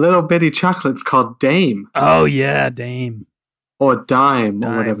little bitty chocolates called Dame. Oh yeah, Dame. Or Dime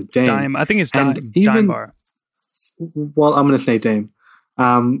or whatever. Dame. I think it's Dime. And even, Dime bar. Well, I'm gonna say Dame.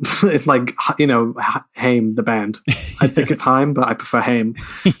 It's like Haim the band. I think it's Haim, but I prefer Haim.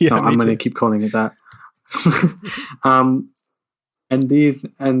 Yeah, so I'm gonna keep calling it that. And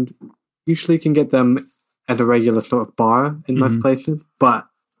usually you can get them at a regular sort of bar in most places, but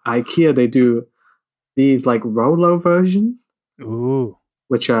IKEA, they do these like Rolo version, ooh,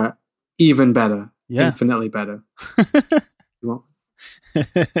 which are even better, yeah, infinitely better. I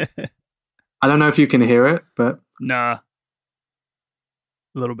don't know if you can hear it, but nah,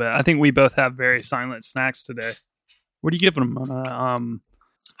 a little bit. I think we both have very silent snacks today. What are you giving them?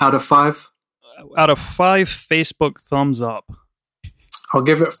 Out of 5? Out of 5 Facebook thumbs up. I'll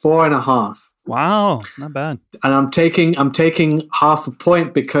give it 4.5. Wow, not bad. And I'm taking half a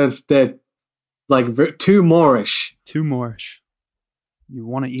point because they're like too Moorish. Too Moorish. You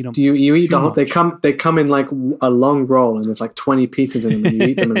want to eat them? You eat the whole? They come in like a long roll, and there's like 20 pizzas in them, and you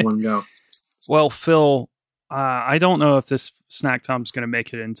eat them in one go. Well, Phil, I don't know if this snack time's going to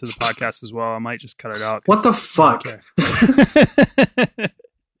make it into the podcast as well. I might just cut it out. What the fuck?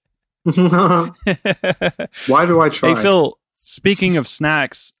 Why do I try? Hey, Phil. Speaking of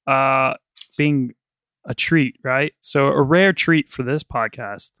snacks, being a treat, right? So a rare treat for this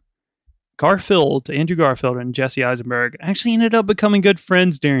podcast. Andrew Garfield and Jesse Eisenberg actually ended up becoming good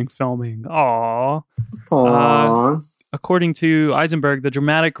friends during filming. Aww. according to Eisenberg, the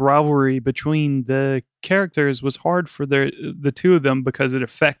dramatic rivalry between the characters was hard for the two of them because it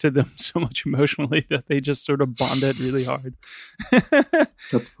affected them so much emotionally that they just sort of bonded really hard.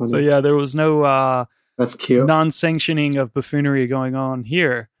 That's funny. So yeah, there was no That's cute. non-sanctioning of buffoonery going on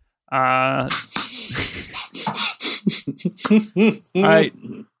here. All right.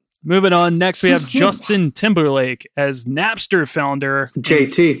 Moving on. Next, we have Justin Timberlake as Napster founder,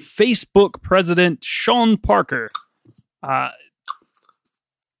 JT. Facebook president Sean Parker.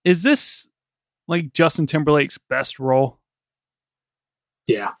 Is this like Justin Timberlake's best role?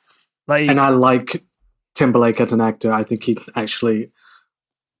 Yeah. Like, and I like Timberlake as an actor. I think he's actually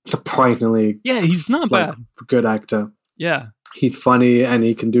surprisingly he's not like, bad. a good actor. Yeah. He's funny and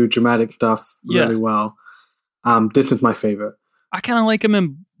he can do dramatic stuff really well. This is my favorite. I kind of like him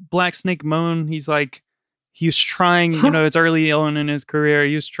in Black Snake Moan. He was trying, it's early on in his career.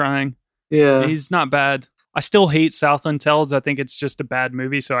 He was trying. Yeah. He's not bad. I still hate Southland Tales. I think it's just a bad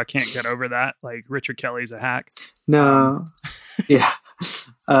movie, so I can't get over that. Like, Richard Kelly's a hack. No. Yeah.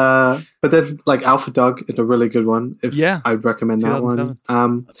 But then, like, Alpha Dog is a really good one. I'd recommend that one.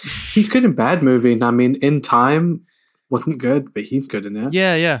 He's good in bad movies. I mean, In Time wasn't good, but he's good in it.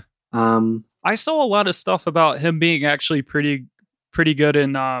 Yeah. I saw a lot of stuff about him being actually pretty good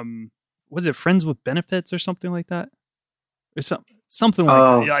in was it Friends with Benefits or something like that? Or something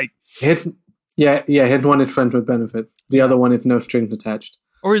like that. Like his one is Friends with Benefit. The other one is No Strings Attached.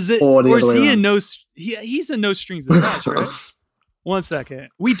 Or is it? Or is he in he's in No Strings Attached, right? One second.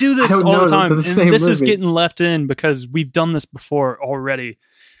 We do this all the time, and this is getting left in because we've done this before already.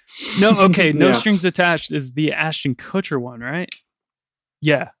 No, okay. No Strings Attached is the Ashton Kutcher one, right?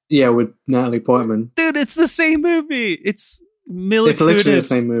 Yeah. Yeah, with Natalie Portman. Dude, it's the same movie. It's Mila literally the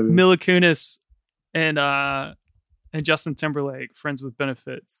same movie. Mila Kunis and Justin Timberlake, Friends with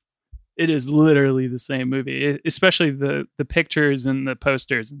Benefits. It is literally the same movie, especially the pictures and the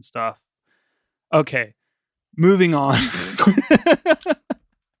posters and stuff. Okay, moving on.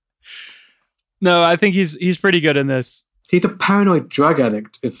 No, I think he's pretty good in this. He's a paranoid drug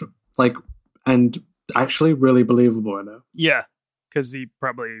addict, and actually really believable in it. Yeah, because he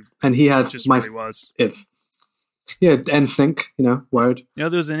probably he had just really was. NSYNC, word. There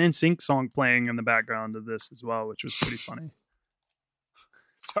was an NSYNC song playing in the background of this as well, which was pretty funny.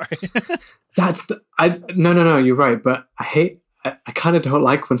 Sorry. No, you're right, but I kind of don't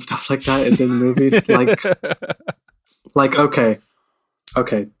like when stuff like that is in movies.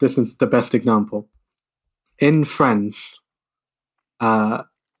 Okay, this is the best example. In Friends,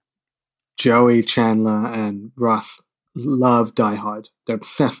 Joey, Chandler, and Ross love Die Hard. They're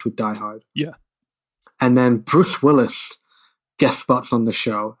obsessed with Die Hard. Yeah. And then Bruce Willis guest spots on the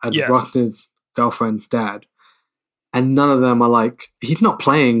show as Ross's girlfriend's dad. And none of them are like, he's not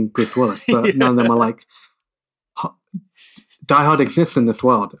playing Bruce Willis, but none of them are like, Die Hard exists in this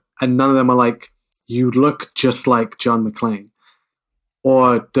world. And none of them are like, you look just like John McClane.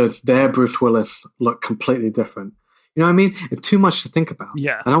 Or their Bruce Willis look completely different. You know what I mean? It's too much to think about.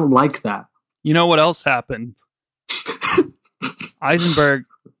 Yeah. I don't like that. You know what else happened? Eisenberg,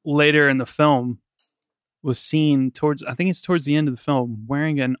 later in the film, was seen towards the end of the film,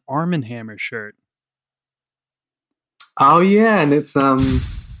 wearing an Arm & Hammer shirt. Oh yeah, and it's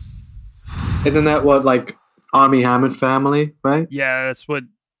isn't that what, like, Armie Hammer family, right? Yeah, that's what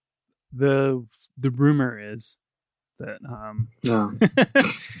the rumor is. That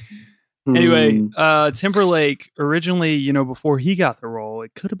Anyway, Timberlake originally, before he got the role,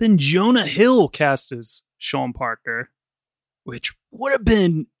 it could have been Jonah Hill cast as Sean Parker, which would have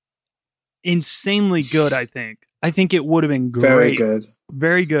been insanely good. I think it would have been great.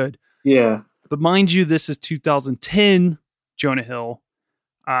 Very good. Yeah. But mind you, this is 2010 Jonah Hill,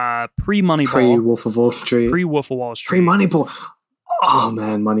 pre-Moneyball, pre-Wolf of Wall Street, pre-Wolf of Wall Street, pre-Moneyball. Oh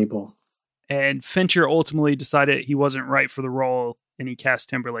man, Moneyball. And Fincher ultimately decided he wasn't right for the role, and he cast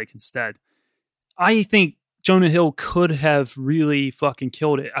Timberlake instead. I think Jonah Hill could have really fucking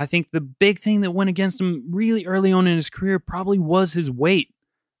killed it. I think the big thing that went against him really early on in his career probably was his weight.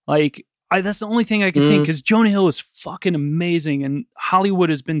 Like, that's the only thing I can think, because Jonah Hill is fucking amazing, and Hollywood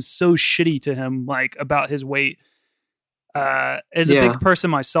has been so shitty to him, like, about his weight. As a big person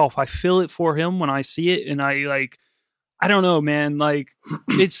myself, I feel it for him when I see it, and I don't know, man. Like,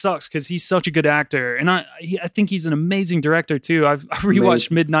 it sucks because he's such a good actor, and I think he's an amazing director too. I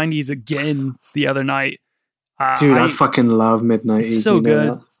rewatched Mid-90s again the other night. Dude, I fucking love Mid-90s. It's so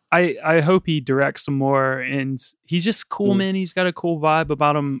good. I hope he directs some more, and he's just cool, man. He's got a cool vibe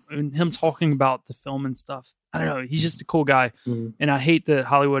about him, and him talking about the film and stuff. I don't know. He's just a cool guy, and I hate that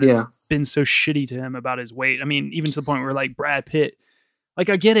Hollywood has been so shitty to him about his weight. I mean, even to the point where, like, Brad Pitt, Like,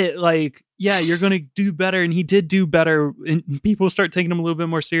 I get it. Like, yeah, you're going to do better. And he did do better. And people start taking him a little bit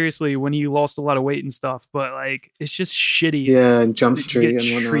more seriously when he lost a lot of weight and stuff. But, like, it's just shitty. Yeah, and Jump that you Street get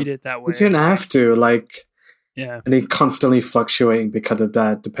and whatnot. treated that way. You didn't have to, like... Yeah. And he's constantly fluctuating because of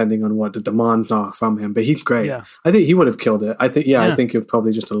that, depending on what the demands are from him. But he's great. Yeah. I think he would have killed it. I think it was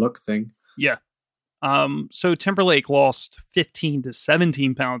probably just a look thing. Yeah. So Timberlake lost 15 to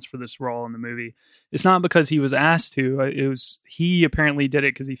 17 pounds for this role in the movie. It's not because he was asked to. He apparently did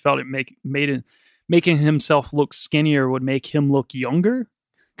it because he felt it making himself look skinnier would make him look younger,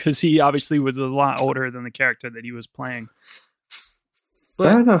 because he obviously was a lot older than the character that he was playing. But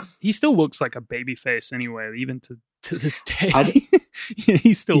fair enough. He still looks like a baby face anyway, even to this day.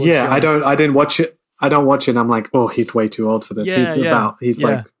 He still looks young. I didn't watch it. I don't watch it and I'm like, oh, he's way too old for this. He's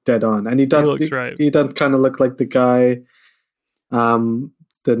like dead on. And he does right. He does kind of look like the guy, the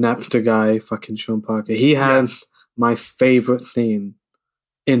Napster guy, fucking Sean Parker. He had my favorite scene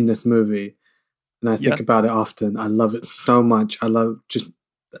in this movie. And I think about it often. I love it so much. I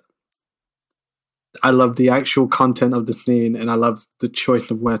love the actual content of the scene, and I love the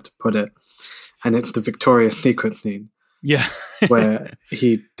choice of where to put it. And it's the Victoria's Secret scene. Yeah. where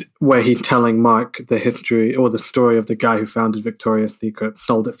he's telling Mark the history or the story of the guy who founded Victoria's Secret,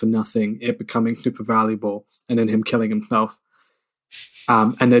 sold it for nothing, it becoming super valuable, and then him killing himself.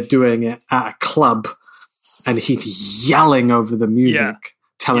 And they're doing it at a club, and he's yelling over the music,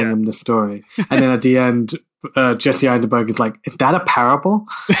 telling him the story. And then at the end, Jesse Eisenberg is like, "Is that a parable?"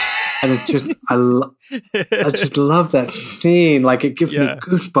 And it's just, I just love that scene. Like, it gives me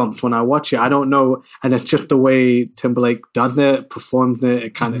goosebumps when I watch it. I don't know. And it's just the way Timberlake does it, performs it.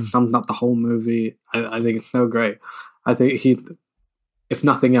 It kind of sums up the whole movie. I think it's so great. I think if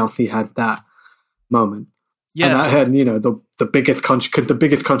nothing else, he had that moment. Yeah. And I had, the biggest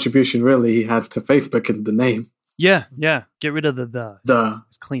contribution really he had to Facebook is the name. Yeah. Yeah. Get rid of the.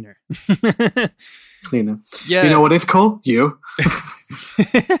 It's cleaner. Cleaner. Yeah. You know what it's called? You.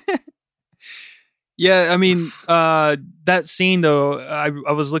 Yeah, I mean, that scene, though,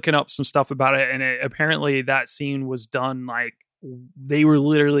 I was looking up some stuff about it, and apparently that scene was done, like, they were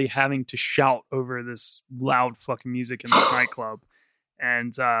literally having to shout over this loud fucking music in the nightclub.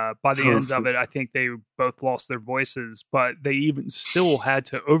 And by the end of it, I think they both lost their voices, but they even still had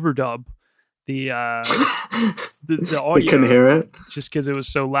to overdub the audio. They couldn't hear it? Just because it was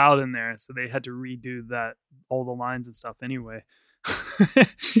so loud in there, so they had to redo all the lines and stuff anyway.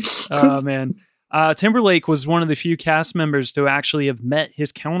 Oh, man. Timberlake was one of the few cast members to actually have met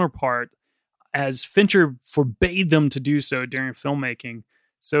his counterpart, as Fincher forbade them to do so during filmmaking.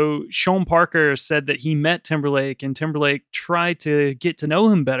 So Sean Parker said that he met Timberlake, and Timberlake tried to get to know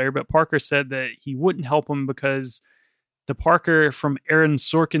him better, but Parker said that he wouldn't help him because the Parker from Aaron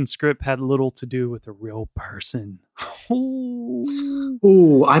Sorkin's script had little to do with a real person.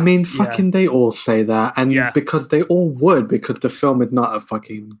 Oh, I mean, fucking they all say that. And because they all would, because the film is not a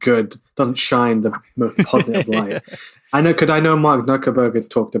fucking good, doesn't shine the most positive light. I know Mark Zuckerberg had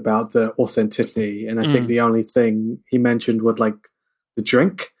talked about the authenticity, and I think the only thing he mentioned was like the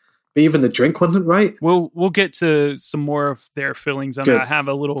drink. But even the drink wasn't right. We'll get to some more of their feelings on that. I have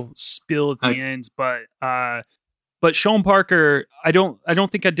a little spill at the end, but Sean Parker, I don't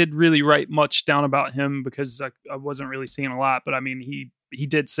think I did really write much down about him because I wasn't really seeing a lot. But I mean, he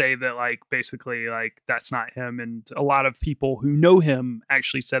did say that, like, basically, like, that's not him, and a lot of people who know him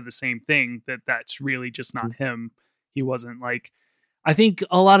actually said the same thing, that that's really just not him. He wasn't, like, I think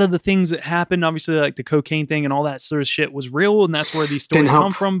a lot of the things that happened, obviously, like the cocaine thing and all that sort of shit, was real, and that's where these stories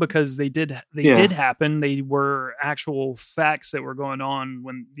come from, because they did happen. They were actual facts that were going on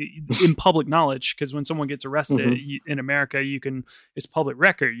in public knowledge. Because when someone gets arrested in America, it's public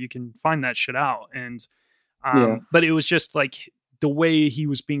record. You can find that shit out. And but it was just like the way he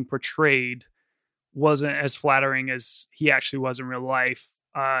was being portrayed wasn't as flattering as he actually was in real life.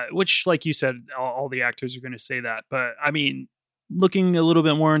 Which, like you said, all the actors are going to say that. But I mean, looking a little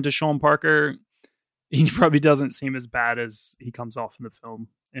bit more into Sean Parker, he probably doesn't seem as bad as he comes off in the film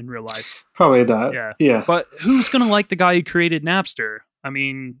in real life. Probably not. Yeah. But who's going to like the guy who created Napster? I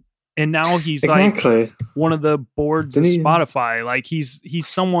mean, and now he's like one of the boards of Spotify. Like he's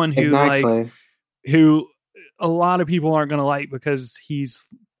someone who who a lot of people aren't going to like because he's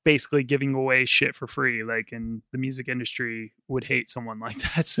basically giving away shit for free. Like, and the music industry would hate someone like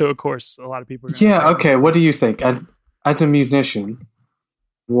that. So of course, a lot of people are gonna okay. What do you think? As a musician,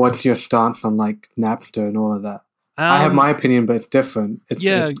 what's your stance on like Napster and all of that? I have my opinion, but it's different.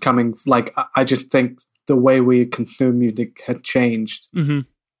 It's coming, like, I just think the way we consume music had changed.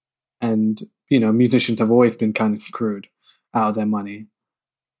 And, musicians have always been kind of screwed out of their money.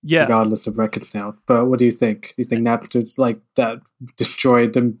 Yeah. regardless of record sales. But what do you think? Do you think Napster like that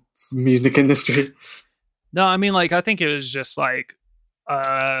destroyed the music industry? No, I mean, like, I think it was just like,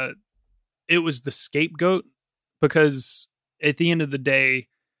 it was the scapegoat, because at the end of the day,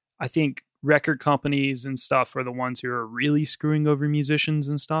 I think record companies and stuff are the ones who are really screwing over musicians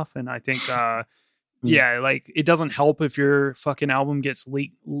and stuff. And I think, yeah, like, it doesn't help if your fucking album gets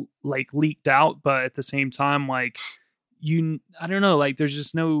leaked out, but at the same time, like, I don't know, like, there's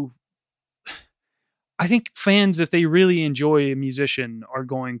just no. I think fans, if they really enjoy a musician, are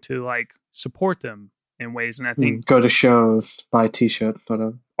going to like support them in ways. And I think go to shows, buy a t-shirt,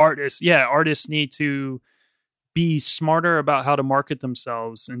 whatever. Artists need to be smarter about how to market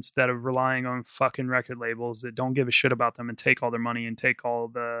themselves instead of relying on fucking record labels that don't give a shit about them and take all their money and take all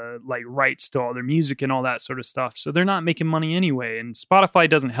the like rights to all their music and all that sort of stuff. So they're not making money anyway. And Spotify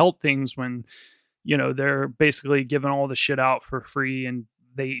doesn't help things when, you know, they're basically giving all the shit out for free and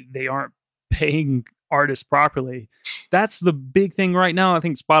they aren't paying artists properly. That's the big thing right now. I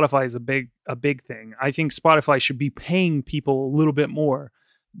think Spotify is a big thing. I think Spotify should be paying people a little bit more.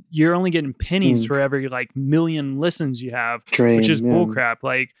 You're only getting pennies for every like million listens you have, which is bullcrap.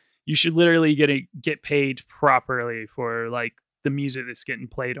 Like, you should literally get paid properly for like the music that's getting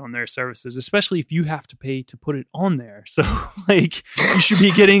played on their services, especially if you have to pay to put it on there. So like, you should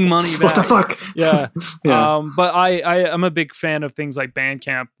be getting money back. What the fuck? Yeah. Yeah. But I'm a big fan of things like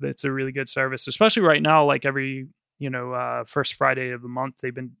Bandcamp. That's a really good service, especially right now. Like every, first Friday of the month,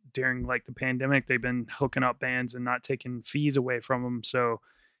 they've been, during like the pandemic, they've been hooking up bands and not taking fees away from them. So,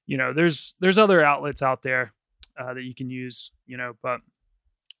 there's other outlets out there that you can use, but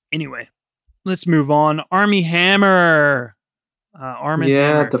anyway, let's move on. Armie Hammer.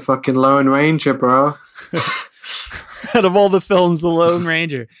 Hammer. The fucking Lone Ranger, bro. Out of all the films, the Lone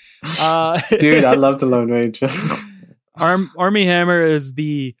Ranger. Dude, I love the Lone Ranger. Armie Hammer is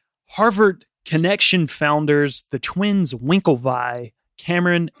the Harvard Connection founders, the twins Winklevi,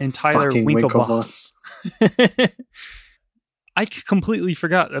 Cameron and Tyler Winklevoss. I completely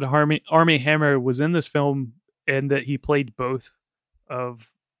forgot that Armie Hammer was in this film and that he played both of.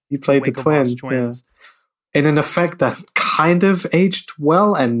 He played the twins. Yeah. In an effect that kind of aged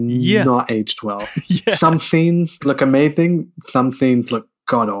well and not aged well. Yeah. Some scenes look amazing, some scenes look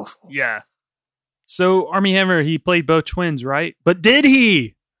god awful. Yeah. So Armie Hammer, he played both twins, right? But did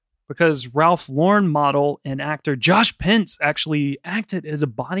he? Because Ralph Lauren model and actor Josh Pence actually acted as a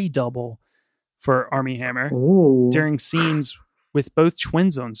body double for Armie Hammer during scenes with both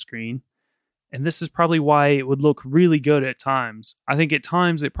twins on screen. And this is probably why it would look really good at times. I think at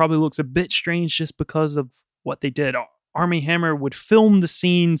times it probably looks a bit strange just because of what they did. Armie Hammer would film the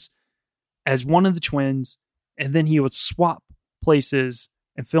scenes as one of the twins, and then he would swap places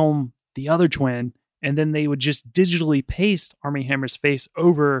and film the other twin, and then they would just digitally paste Armie Hammer's face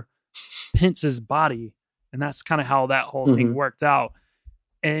over Pence's body. And that's kind of how that whole thing worked out.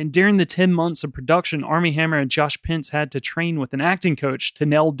 And during the 10 months of production, Armie Hammer and Josh Pence had to train with an acting coach to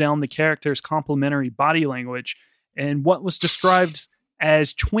nail down the character's complementary body language and what was described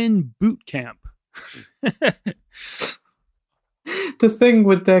as twin boot camp. The thing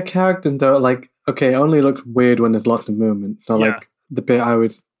with their character, though, like, okay, it only looks weird when there's lots of movement. So, like, the bit I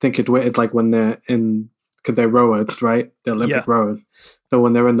would think it's weird, like when they're in, because they're rowers, right? They're Olympic rowers. So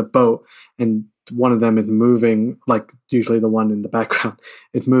when they're in the boat and one of them is moving, like usually the one in the background,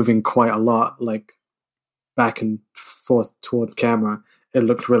 is moving quite a lot, like back and forth toward camera. It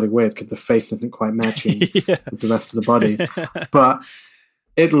looked really weird because the face isn't quite matching with the rest of the body. But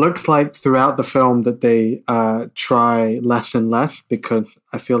it looked like throughout the film that they try less and less, because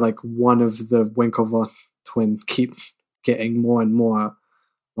I feel like one of the Winklevoss twins keeps getting more and more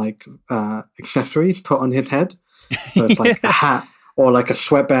like accessories put on his head. So it's like a hat, or like a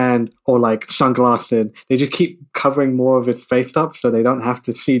sweatband, or like sunglasses. They just keep covering more of his face up so they don't have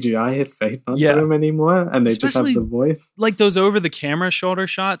to CGI his face onto him anymore, and they Especially just have the voice. Like those over the camera shoulder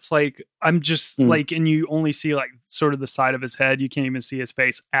shots, like I'm just like, and you only see like sort of the side of his head. You can't even see his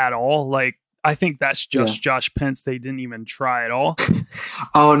face at all. Like, I think that's just Josh Pence. They didn't even try at all.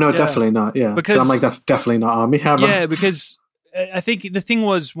 Oh no, definitely not. Yeah, because I'm like, that's definitely not Armie Hammer. Yeah, because I think the thing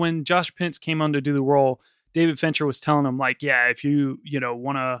was when Josh Pence came on to do the role, David Fincher was telling him like, yeah, if you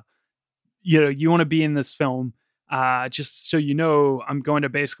want to be in this film, just so you know, I'm going to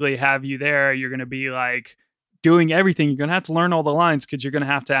basically have you there. You're going to be like doing everything. You're going to have to learn all the lines because you're going to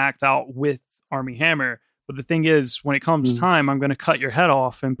have to act out with Armie Hammer. But the thing is, when it comes time, I'm going to cut your head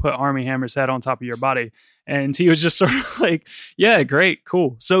off and put Armie Hammer's head on top of your body. And he was just sort of like, yeah, great,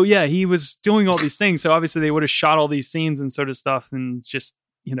 cool. So yeah, he was doing all these things. So obviously they would have shot all these scenes and sort of stuff and just,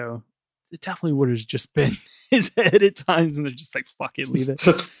 it definitely would have just been his head at times, and they're just like, fuck it, leave it.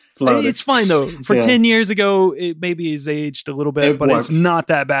 Floated. It's fine though. For 10 years ago, it maybe is aged a little bit, but it's not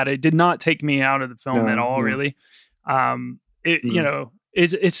that bad. It did not take me out of the film at all, really. You know,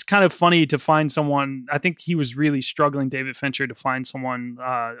 it's kind of funny to find someone. I think he was really struggling, David Fincher, to find someone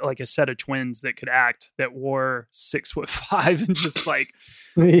like a set of twins that could act, that wore 6'5" and just like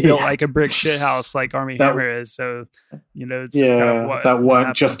built like a brick shit house like Armie Hammer is. So, you know, it's just kind of what that weren't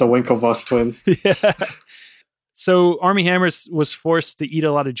happened. just the Winklevoss twin. Yeah. So Armie Hammer was forced to eat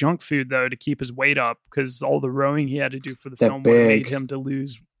a lot of junk food though to keep his weight up, because all the rowing he had to do for the film would have made him to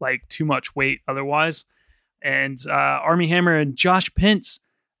lose like too much weight otherwise. And Armie Hammer and Josh Pence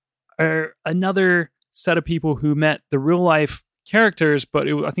are another set of people who met the real life characters, but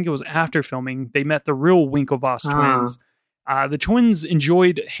I think it was after filming they met the real Winklevoss twins. The twins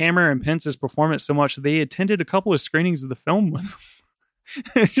enjoyed Hammer and Pence's performance so much they attended a couple of screenings of the film with them.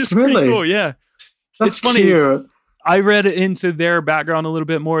 It's just pretty cool, yeah. That's it's funny. Cute. I read into their background a little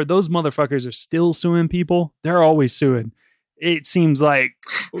bit more. Those motherfuckers are still suing people. They're always suing. It seems like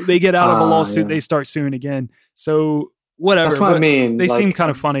they get out of a lawsuit, they start suing again. So whatever. That's what I mean. They like, seem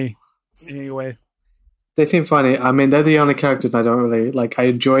kind of funny anyway. They seem funny. I mean, they're the only characters I don't really like. I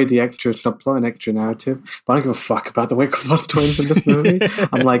enjoy the extra plot and extra narrative, but I don't give a fuck about the Winklevoss twins in this movie.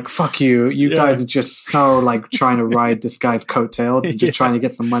 I'm like, fuck you. You guys are just like trying to ride this guy's coattail and just trying to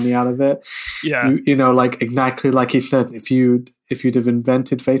get the money out of it. Yeah. You know, like exactly like he said, if you'd have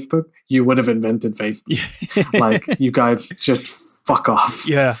invented Facebook, you would have invented Facebook. Like, you guys just fuck off.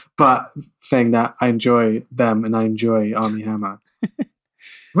 Yeah. But saying that, I enjoy them and I enjoy Armie Hammer.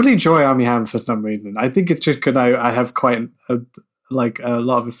 Really enjoy Armie Hammer for some reason. I think it's just because I have quite a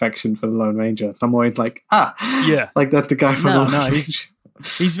lot of affection for the Lone Ranger. I'm always like, like that's the guy from the Lone Ranger.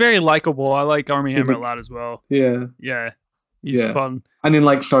 He's very likable. I like Armie Hammer a lot as well. Yeah. Yeah. He's fun. And in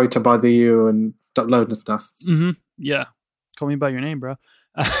like Sorry to Bother You and loads of stuff. Mm-hmm. Yeah. Call me by your name, bro.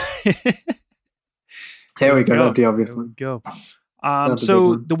 There we go. That's the obvious one. Go.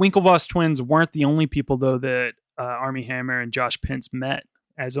 So the Winklevoss twins weren't the only people though that Armie Hammer and Josh Pence met.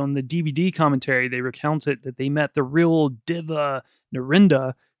 As on the DVD commentary, they recounted that they met the real Diva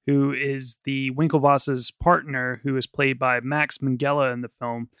Narinda, who is the Winklevoss's partner, who is played by Max Minghella in the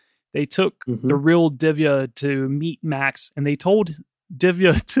film. They took the real Divya to meet Max, and they told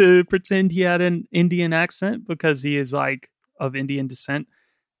Divya to pretend he had an Indian accent because he is like of Indian descent.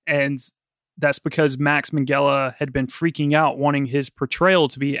 And that's because Max Minghella had been freaking out, wanting his portrayal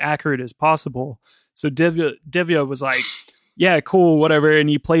to be accurate as possible. So Divya was like, yeah, cool, whatever. And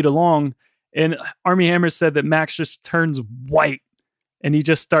he played along. And Armie Hammer said that Max just turns white and he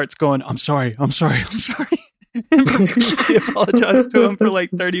just starts going, I'm sorry. And he apologized to him for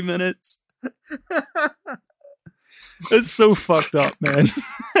like 30 minutes. It's so fucked up, man.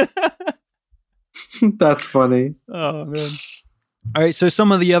 That's funny. Oh, man. All right, so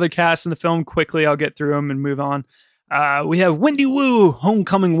some of the other casts in the film, quickly, I'll get through them and move on. We have Wendy Wu,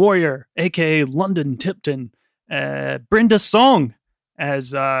 Homecoming Warrior, a.k.a. London Tipton. Brenda Song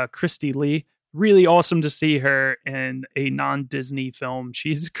as Christy Lee. Really awesome to see her in a non-Disney film.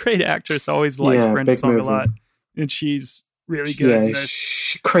 She's a great actress. Always liked Brenda Song a lot. And she's really good. Yeah,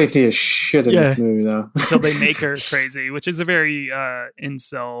 she's crazy as shit in this movie, though. Until they make her crazy, which is a very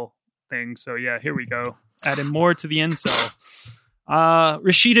incel thing. So, yeah, here we go. Adding more to the incel.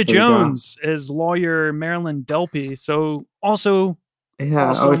 Rashida Jones is lawyer Marilyn Delpy. So, also... Yeah,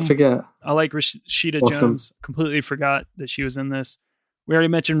 awesome. I would forget. I like Rashida Jones. Completely forgot that she was in this. We already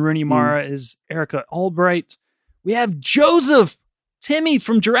mentioned Rooney Mara is Erica Albright. We have Joseph Timmy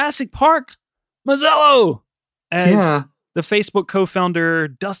from Jurassic Park Mazzello as the Facebook co-founder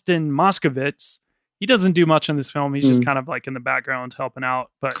Dustin Moskovitz. He doesn't do much in this film. He's just kind of like in the background helping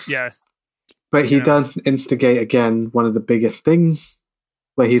out. But yeah. But he does instigate again one of the biggest things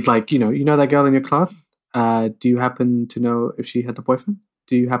where he's like, you know that girl in your class? Do you happen to know if she had a boyfriend?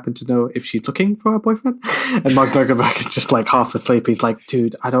 Do you happen to know if she's looking for a boyfriend? And Mark Zuckerberg is just like half asleep. He's like,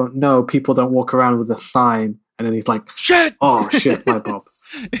 dude, I don't know. People don't walk around with a sign. And then he's like, shit! Oh, shit, my Bob.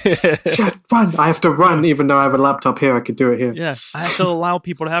 Shit, run. I have to run even though I have a laptop here. I could do it here. Yeah, I have to allow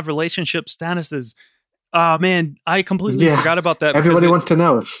people to have relationship statuses. Man, I completely forgot about that. Everybody wants to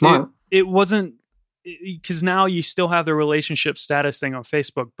know. It's smart. It wasn't... Because now you still have the relationship status thing on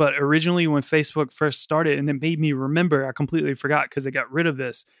Facebook, but originally when Facebook first started, and it made me remember, I completely forgot because I got rid of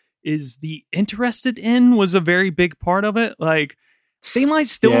this, is the interested in was a very big part of it. Like they might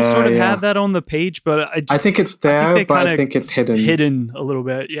still sort of have that on the page, but I think it's there, but I think it's hidden a little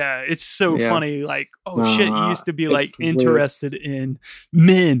bit. Yeah, it's so funny. Like, shit, you used to be like interested in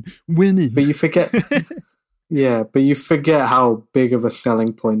men, women. But you forget Yeah, but you forget how big of a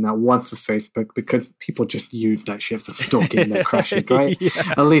selling point that was for Facebook because people just use that shit for stalking their crushes, right?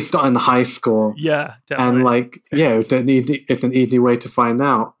 Yeah. At least not in high school. Yeah, definitely. And like, yeah, it's an easy way to find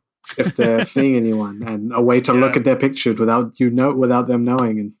out if they're seeing anyone, and a way to look at their pictures without them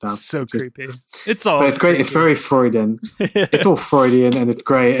knowing and stuff. So creepy. It's all. But it's great. creepy. It's very Freudian. It's all Freudian, and it's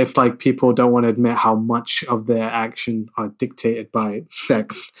great. It's like people don't want to admit how much of their action are dictated by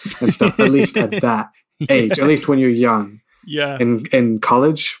sex and stuff. At least at that age, at least when you're young. Yeah. In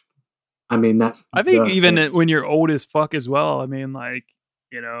college, I mean that. I think even when you're old as fuck as well. I mean, like,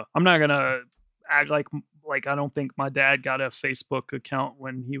 you know, I'm not gonna act like I don't think my dad got a Facebook account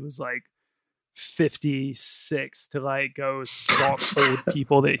when he was like 56 to like go stalk old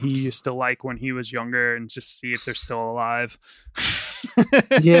people that he used to like when he was younger and just see if they're still alive.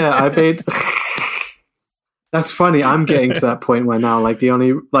 Yeah, I mean, that's funny. I'm getting to that point where now, like,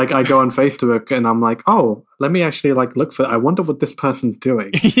 I go on Facebook and I'm like, oh, let me actually like look for. I wonder what this person's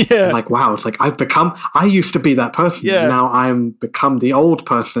doing. Yeah, I'm like, wow, it's like I used to be that person. Yeah. Now I'm become the old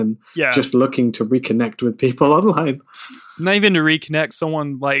person. Yeah. Just looking to reconnect with people online. Not even to reconnect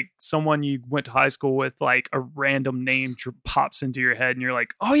someone you went to high school with, like a random name pops into your head and you're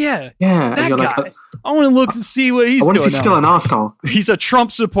like, oh yeah, Yeah, that you're guy. like, I want to look and see what he's I wonder doing if he's still an now. asshole. He's a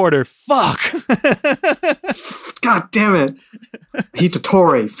Trump supporter. Fuck. God damn it. He's a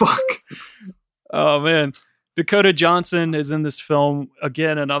Tory. Fuck. Oh man. Dakota Johnson is in this film.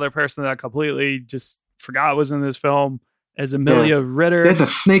 Again, another person that I completely just forgot was in this film as Amelia Ritter. There's a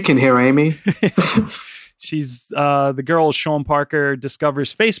snake in here, Amy. She's the girl Sean Parker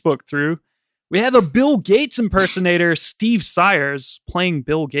discovers Facebook through. We have a Bill Gates impersonator, Steve Sires, playing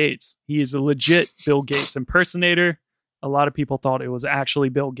Bill Gates. He is a legit Bill Gates impersonator. A lot of people thought it was actually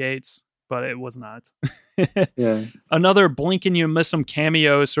Bill Gates, but it was not. Yeah. Another blink and you miss him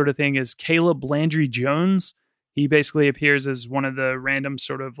cameo sort of thing is Caleb Landry Jones. He basically appears as one of the random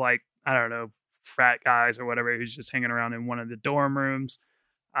sort of like, I don't know, frat guys or whatever who's just hanging around in one of the dorm rooms.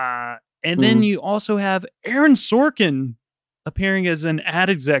 And then you also have Aaron Sorkin appearing as an ad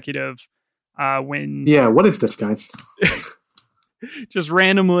executive when... Yeah, what is this guy? just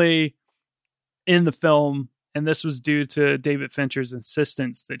randomly in the film. And this was due to David Fincher's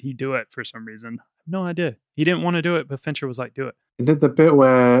insistence that he do it for some reason. I have no idea. He didn't want to do it, but Fincher was like, do it. Is it the bit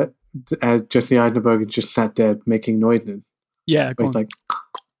where Jesse Eisenberg is just sat there making noises? Yeah. He's like...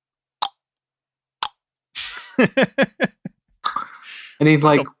 and he's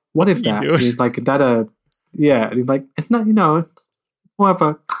like, what is that? And he's like, is that a... Yeah. And he's like, it's not,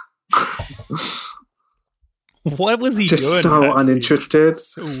 whatever. What was he just doing? so uninterested.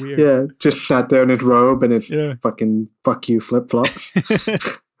 So weird. Yeah, just sat there in his robe and his fucking fuck you flip flop.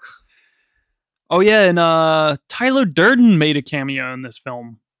 Oh yeah, and Tyler Durden made a cameo in this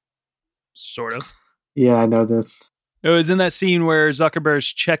film, sort of. Yeah, I know this. It was in that scene where Zuckerberg's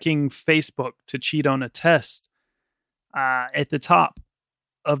checking Facebook to cheat on a test. At the top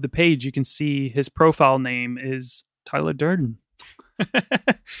of the page, you can see his profile name is Tyler Durden.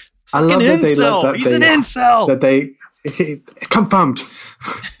 I love that they love that. He's an incel. That they confirmed.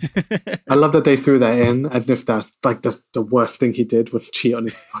 I love that they threw that in, and if that like the worst thing he did was cheat on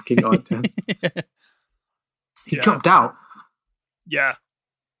his fucking art test. He dropped out. Yeah,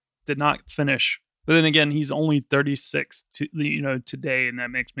 did not finish. But then again, he's only 36 today, and that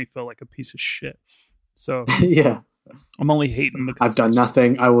makes me feel like a piece of shit. So yeah, I'm only hating because I've done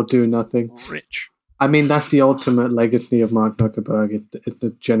nothing. I will do nothing. Rich. I mean, that's the ultimate legacy of Mark Zuckerberg. It's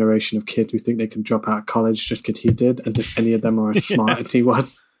the generation of kids who think they can drop out of college just because he did, and if any of them are as smart as he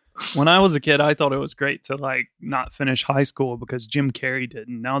was. When I was a kid, I thought it was great to like not finish high school because Jim Carrey did.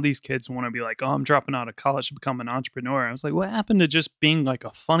 And now these kids want to be like, oh, I'm dropping out of college to become an entrepreneur. I was like, what happened to just being like a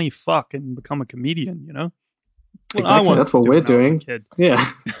funny fuck and become a comedian, Exactly, that's what we're doing. Kid. Yeah.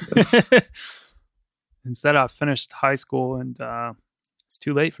 Instead, I finished high school and it's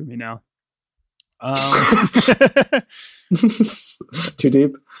too late for me now. Too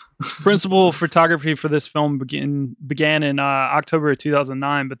deep. Principal photography for this film began in October of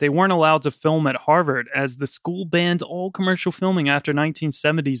 2009, but they weren't allowed to film at Harvard as the school banned all commercial filming after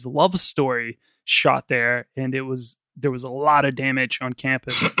 1970s Love Story shot there, and there was a lot of damage on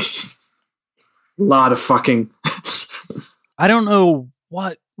campus. A lot of fucking. I don't know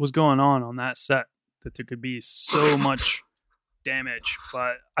what was going on that set that there could be so much damage,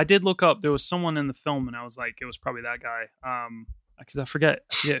 but I did look up. There was someone in the film, and I was like, it was probably that guy. Because I forget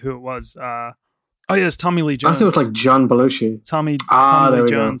who it was. Oh yeah, it's Tommy Lee Jones. I think it was like John Belushi. Tommy there Lee we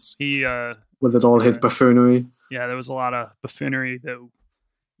Jones. Go. He with it all his buffoonery. Yeah, there was a lot of buffoonery that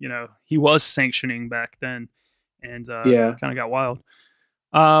he was sanctioning back then, and kind of got wild.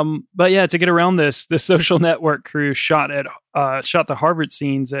 But yeah, to get around this, the Social Network crew shot the Harvard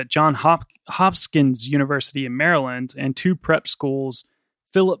scenes at Johns Hopkins University in Maryland and 2 prep schools,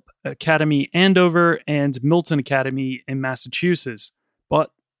 Phillips Academy Andover and Milton Academy in Massachusetts.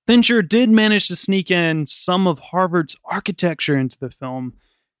 But Fincher did manage to sneak in some of Harvard's architecture into the film,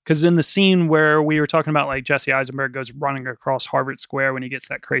 because in the scene where we were talking about, like, Jesse Eisenberg goes running across Harvard Square when he gets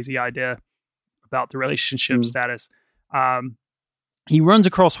that crazy idea about the relationship status, he runs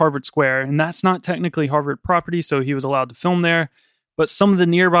across Harvard Square, and that's not technically Harvard property, so he was allowed to film there. But some of the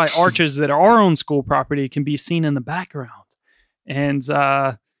nearby arches that are on school property can be seen in the background. And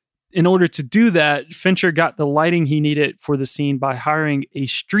in order to do that, Fincher got the lighting he needed for the scene by hiring a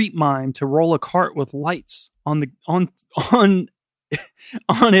street mime to roll a cart with lights on it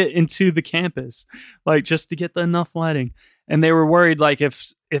into the campus, like, just to get enough lighting. And they were worried, like,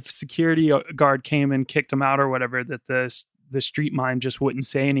 if security guard came and kicked him out or whatever, that the street mime just wouldn't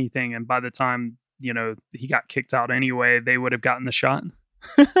say anything. And by the time, you know, he got kicked out anyway, they would have gotten the shot.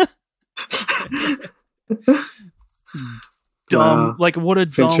 Dumb. Like, what a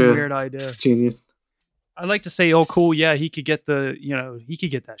Fincher, dumb, weird idea. Genius. I'd like to say, oh, cool, yeah, he could get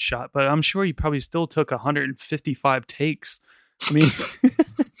that shot, but I'm sure he probably still took 155 takes. I mean,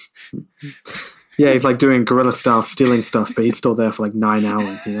 yeah, he's like doing guerrilla stuff, stealing stuff, but he's still there for like 9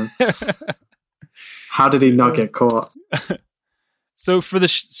 hours, you know? How did he not get caught? So for the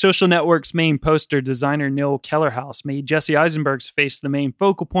Social Network's main poster, designer Neil Kellerhouse made Jesse Eisenberg's face the main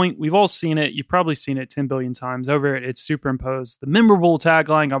focal point. We've all seen it. You've probably seen it 10 billion times over it. It's superimposed. The memorable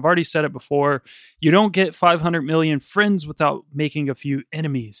tagline, I've already said it before, you don't get 500 million friends without making a few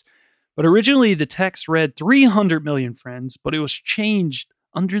enemies. But originally the text read 300 million friends, but it was changed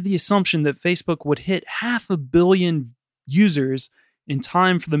under the assumption that Facebook would hit 500 million users in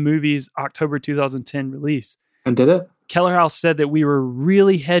time for the movie's October 2010 release. And did it? Kellerhouse said that we were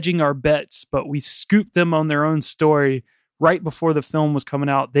really hedging our bets, but we scooped them on their own story right before the film was coming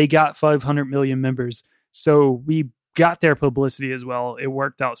out. They got 500 million members, so we got their publicity as well. It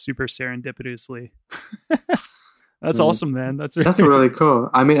worked out super serendipitously. That's awesome, man. That's really cool.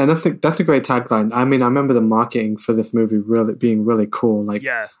 I mean, and I think that's a great tagline. I mean, I remember the marketing for this movie really being really cool. Like,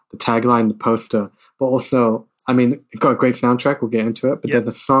 the tagline, the poster, but also, I mean, it got a great soundtrack. We'll get into it. But then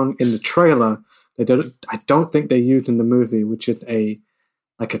the song in the trailer, I don't think they used in the movie, which is a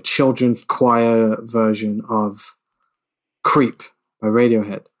children's choir version of "Creep" by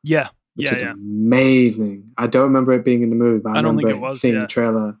Radiohead. Yeah, which is amazing. I don't remember it being in the movie, but I don't think it was. Seeing the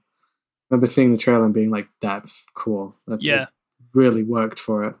trailer. I remember seeing the trailer and being like, "That's cool." It really worked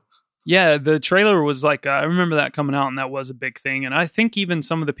for it. Yeah, the trailer was like, I remember that coming out, and that was a big thing. And I think even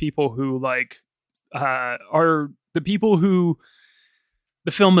some of the people who are the people who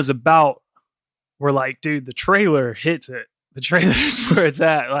the film is about were like, dude, the trailer hits it. The trailer is where it's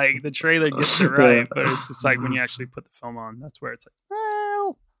at. Like, the trailer gets it right. But it's just like when you actually put the film on, that's where it's like,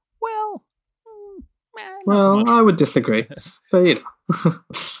 well, I would disagree. But, you know.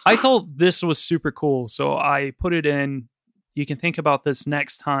 I thought this was super cool. So I put it in. You can think about this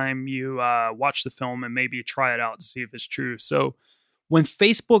next time you watch the film and maybe try it out to see if it's true. So when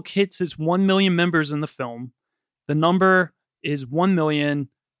Facebook hits its 1 million members in the film, the number is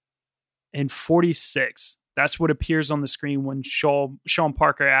 1,046,000. That's what appears on the screen when Sean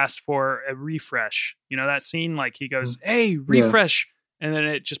Parker asked for a refresh. You know that scene? Like, he goes, hey, refresh. Yeah. And then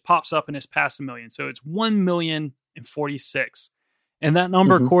it just pops up and it's past 1 million. So it's 1,046,000. And that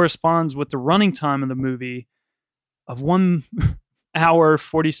number corresponds with the running time of the movie of 1 hour,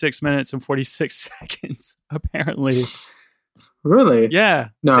 46 minutes, and 46 seconds, apparently. Really? Yeah.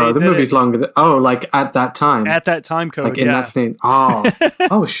 No, the movie's longer. Like at that time. At that time code, like in that thing.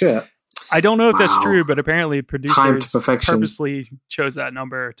 Oh, shit. I don't know if that's true, but apparently producers purposely chose that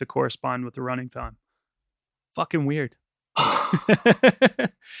number to correspond with the running time. Fucking weird.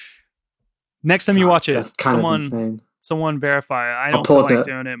 Next time you watch it, someone verify. I don't feel like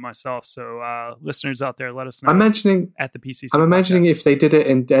doing it myself, so listeners out there, let us know. I'm imagining at the PCC. I'm imagining if they did it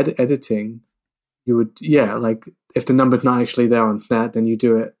in editing, you would, like if the number's not actually there on that, then you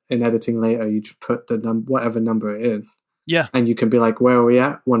do it in editing later. You just put the whatever number it is. Yeah, and you can be like, where are we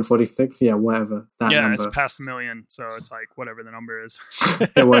at? 146. Yeah, whatever that number. It's past 1 million, so it's like whatever the number is.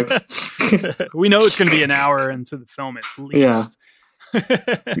 It works. We know it's going to be an hour into the film at least.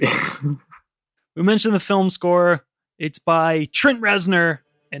 Yeah. We mentioned the film score. It's by Trent Reznor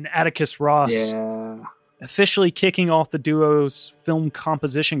and Atticus Ross. Yeah. Officially kicking off the duo's film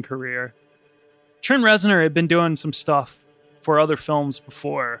composition career. Trent Reznor had been doing some stuff for other films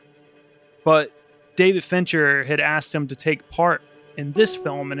before, but David Fincher had asked him to take part in this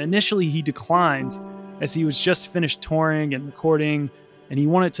film, and initially he declined as he was just finished touring and recording and he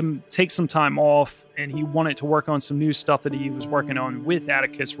wanted to take some time off, and he wanted to work on some new stuff that he was working on with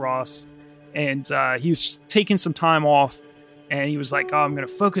Atticus Ross. And he was taking some time off, and he was like, oh, I'm going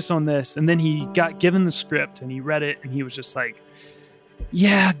to focus on this. And then he got given the script, and he read it, and he was just like,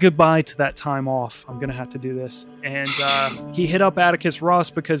 yeah, goodbye to that time off. I'm going to have to do this. And he hit up Atticus Ross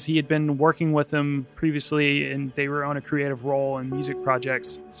because he had been working with him previously, and they were on a creative role in music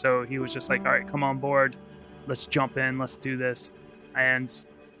projects. So he was just like, all right, come on board. Let's jump in. Let's do this. And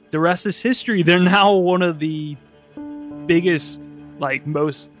the rest is history. They're now one of the biggest, like,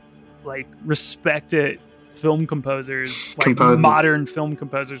 most, like, respected film composers, like modern film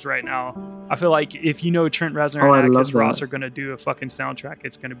composers right now. I feel like if you know Trent Reznor and Atticus Ross are going to do a fucking soundtrack,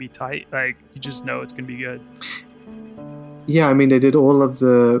 it's going to be tight. Like, you just know it's going to be good. Yeah, I mean, they did all of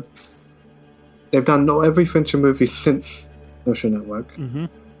the... They've done every Fincher movie since Social Network. Mm-hmm.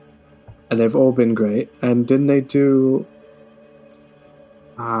 And they've all been great. And didn't they do...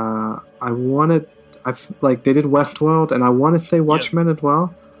 they did Westworld, and I want to say Watchmen as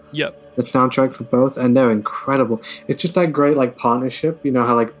well. Yep. The soundtrack for both, and they're incredible. It's just that great, like, partnership. You know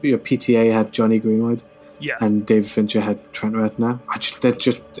how, like, PTA had Johnny Greenwood, and David Fincher had Trent Reznor.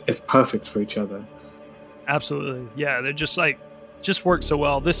 It's perfect for each other. Absolutely, yeah. They're just work so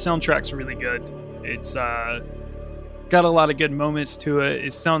well. This soundtrack's really good. It's got a lot of good moments to it.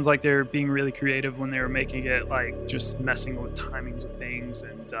 It sounds like they're being really creative when they were making it, like, just messing with timings of things.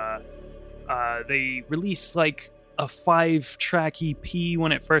 And they released, like, a 5-track EP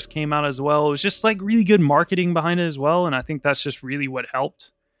when it first came out as well. It was just, like, really good marketing behind it as well, and I think that's just really what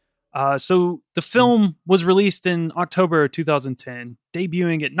helped. So the film was released in October 2010,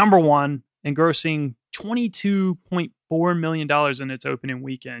 debuting at number 1 and grossing $22.4 million in its opening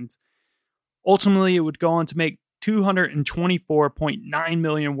weekend. Ultimately, it would go on to make $224.9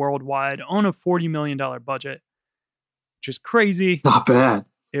 million worldwide on a $40 million budget, which is crazy. Not bad.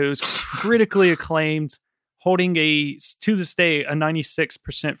 It was critically acclaimed, holding to this day a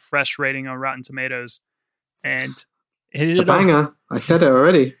 96% fresh rating on Rotten Tomatoes, and it ended banger. I said it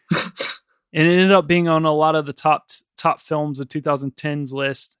already. And it ended up being on a lot of the top films of 2010's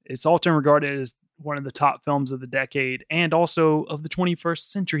list. It's often regarded as one of the top films of the decade and also of the 21st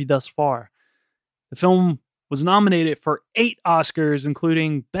century thus far. The film was nominated for 8 Oscars,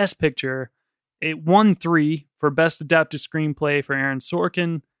 including Best Picture. It won 3 for Best Adapted Screenplay for Aaron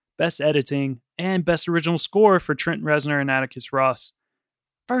Sorkin, Best Editing, and Best Original Score for Trent Reznor and Atticus Ross.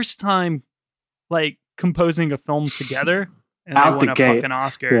 First time, like, composing a film together, and they won a fucking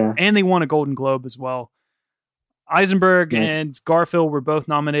Oscar. Yeah. And they won a Golden Globe as well. Eisenberg and Garfield were both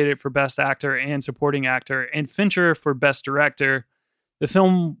nominated for Best Actor and Supporting Actor, and Fincher for Best Director. The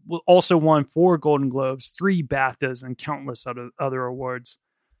film also won 4 Golden Globes, 3 BAFTAs, and countless other awards.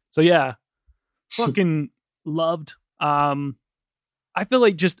 So yeah, fucking loved. I feel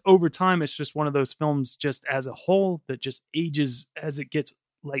like just over time, it's just one of those films just as a whole that just ages as it gets,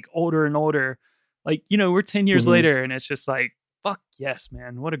 like, older and older. Like, you know, we're 10 years later and it's just like, fuck yes,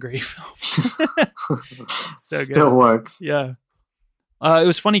 man. What a great film. So good. Still work. Yeah. It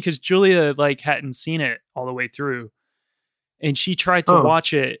was funny because Julia, like, hadn't seen it all the way through, and she tried to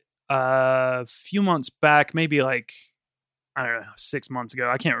watch it a few months back, maybe like, I don't know, 6 months ago.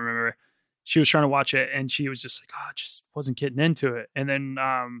 I can't remember. She was trying to watch it, and she was just like, I just wasn't getting into it. And then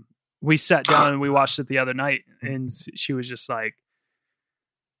we sat down and we watched it the other night, and she was just like,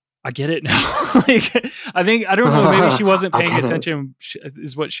 I get it now. Like, I don't know, maybe she wasn't paying attention,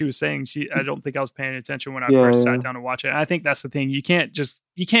 is what she was saying. I don't think I was paying attention when I first sat down to watch it. And I think that's the thing. You can't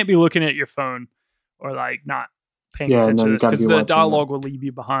be looking at your phone or, like, not paying attention to this, because the dialogue will leave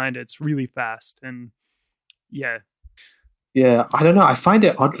you behind. It's really fast. And yeah, I don't know. I find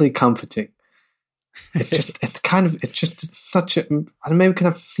it oddly comforting. It's just such a, I don't know, maybe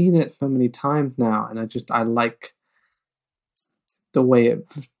because I've seen it so many times now, and I like the way it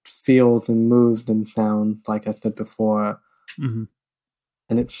feels and moves and sounds, like I said before. Mm-hmm.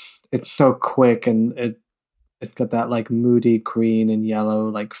 And it's so quick, and it's got that, like, moody green and yellow,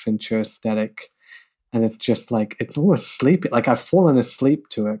 like, Fincher aesthetic. And it's just, like, it's almost sleepy. Like, I've fallen asleep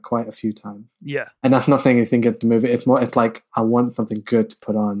to it quite a few times. Yeah. And that's not saying anything at the movie. It's like, I want something good to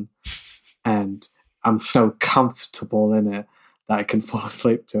put on, and I'm so comfortable in it that I can fall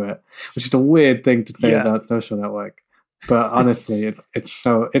asleep to it, which is a weird thing to say about Social Network. But honestly, it's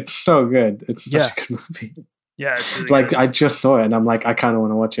so good. It's such a good movie. Yeah. It's really like, good. I just saw it, and I'm like, I kind of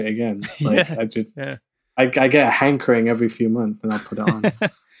want to watch it again. Like, I get a hankering every few months, and I'll put it on.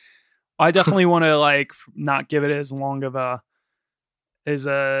 I definitely want to, like, not give it as long of a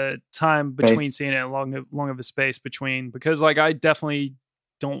time between seeing it, long of a space between, because, like, I definitely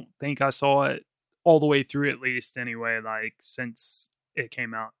don't think I saw it all the way through, at least anyway, like, since it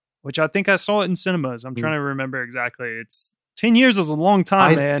came out, which I think I saw it in cinemas. I'm trying to remember exactly. It's 10 years is a long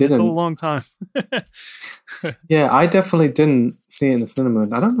time, man. It's a long time. Yeah, I definitely didn't see it in the cinema.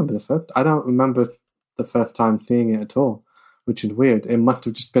 I don't remember the first time seeing it at all, which is weird. It must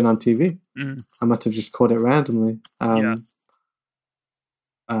have just been on TV. I must have just caught it randomly.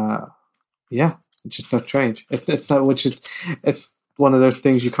 Yeah, it's just so strange. It's one of those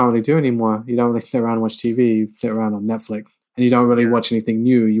things you can't really do anymore. You don't really sit around and watch TV. You sit around on Netflix, and you don't really watch anything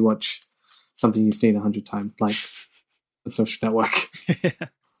new. You watch something you've seen 100 times, like The Social Network.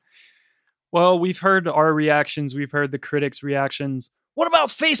 Well, we've heard our reactions. We've heard the critics' reactions. What about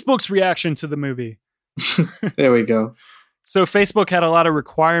Facebook's reaction to the movie? There we go. So Facebook had a lot of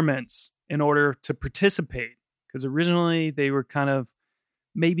requirements in order to participate, because originally they were kind of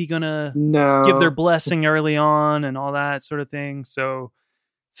maybe going to give their blessing early on and all that sort of thing. So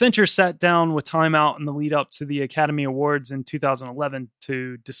Fincher sat down with Time Out in the lead up to the Academy Awards in 2011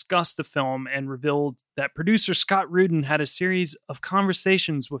 to discuss the film, and revealed that producer Scott Rudin had a series of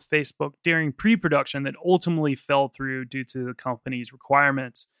conversations with Facebook during pre-production that ultimately fell through due to the company's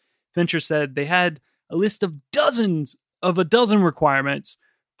requirements. Fincher said they had a list of a dozen requirements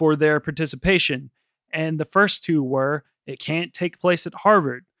for their participation, and the first two were it can't take place at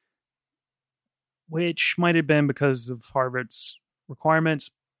Harvard, which might have been because of Harvard's requirements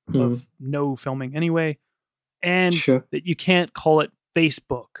of no filming anyway, and that you can't call it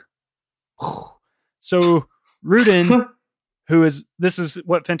Facebook. So Rudin, this is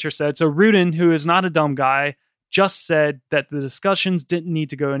what Fincher said. So Rudin, who is not a dumb guy, just said that the discussions didn't need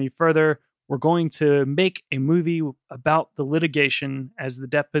to go any further. We're going to make a movie about the litigation, as the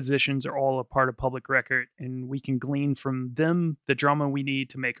depositions are all a part of public record, and we can glean from them the drama we need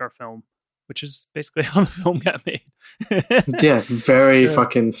to make our film, which is basically how the film got made. Yeah, very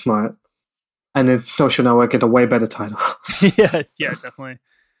fucking smart. And then Social Network get a way better title. yeah, definitely.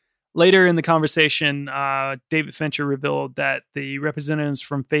 Later in the conversation, David Fincher revealed that the representatives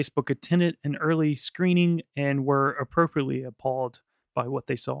from Facebook attended an early screening and were appropriately appalled by what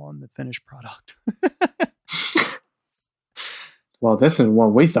they saw in the finished product. Well, this isn't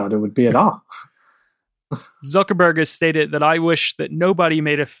what we thought it would be at all. Zuckerberg has stated that I wish that nobody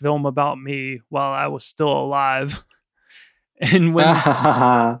made a film about me while I was still alive. And when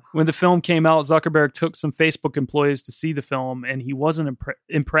the film came out, Zuckerberg took some Facebook employees to see the film, and he wasn't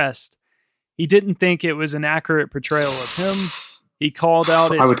impressed. He didn't think it was an accurate portrayal of him. He called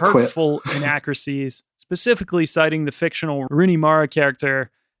out its hurtful inaccuracies, specifically citing the fictional Rooney Mara character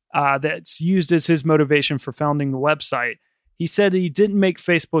that's used as his motivation for founding the website. He said he didn't make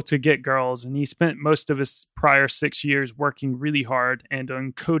Facebook to get girls, and he spent most of his prior 6 years working really hard and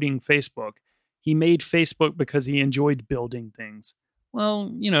on coding Facebook. He made Facebook because he enjoyed building things.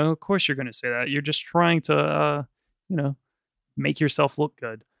 Well, of course you're going to say that. You're just trying to, make yourself look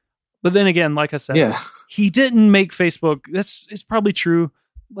good. But then again, like I said, he didn't make Facebook. It's probably true.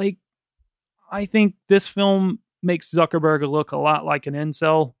 Like, I think this film makes Zuckerberg look a lot like an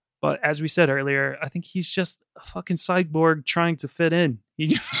incel. But as we said earlier, I think he's just a fucking cyborg trying to fit in.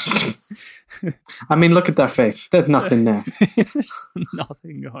 I mean, look at that face. There's nothing there. There's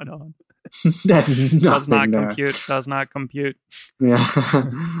nothing going on. There's nothing Does not compute. Yeah.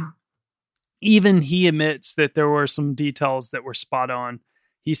 Even he admits that there were some details that were spot on.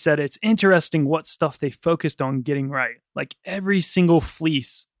 He said it's interesting what stuff they focused on getting right. Like every single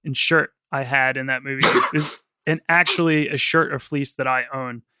fleece and shirt I had in that movie is actually a shirt or fleece that I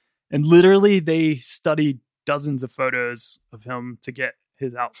own. And literally they studied dozens of photos of him to get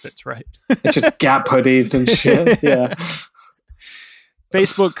his outfits right. It's just Gap hoodies and shit. Yeah.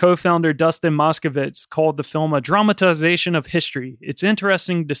 Facebook co-founder Dustin Moskovitz called the film a dramatization of history. It's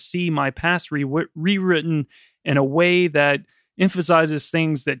interesting to see my past rewritten in a way that emphasizes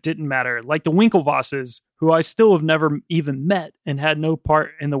things that didn't matter, like the Winklevosses, who I still have never even met and had no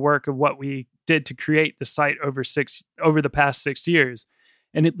part in the work of what we did to create the site over the past 6 years.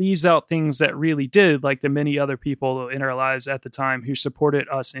 And it leaves out things that really did, like the many other people in our lives at the time who supported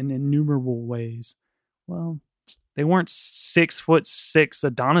us in innumerable ways. Well, they weren't 6'6"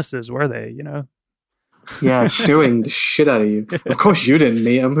 Adonises, were they? Yeah, doing the shit out of you. Of course you didn't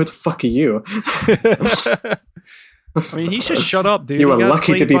meet him. Who the fuck are you? I mean, he should shut up, dude. You were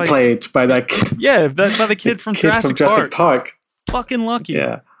lucky to be played by that kid. Yeah, by the kid from Jurassic Park. Fucking lucky.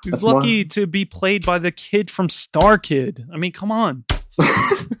 Yeah. He's lucky to be played by the kid from Star Kid. I mean, come on.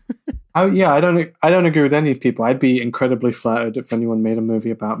 Oh yeah, I don't agree with any people. I'd be incredibly flattered if anyone made a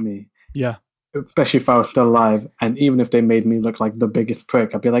movie about me. Yeah. especially if I was still alive, and even if they made me look like the biggest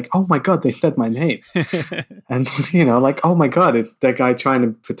prick, I'd be like, oh my God, they said my name. And, like, oh my God, it's that guy trying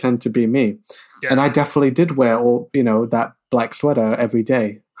to pretend to be me. Yeah. And I definitely did wear that black sweater every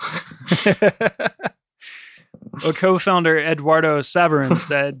day. Well, co-founder Eduardo Saverin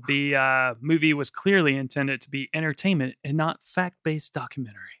said the movie was clearly intended to be entertainment and not fact-based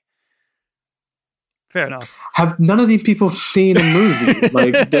documentary. Fair enough. Have none of these people seen a movie?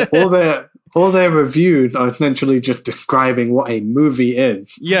 Like all their reviews are essentially just describing what a movie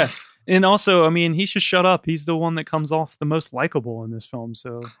is. Yeah, and also, I mean, he should shut up. He's the one that comes off the most likable in this film.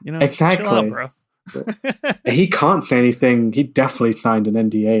 So exactly, chill out, bro. He can't say anything. He definitely signed an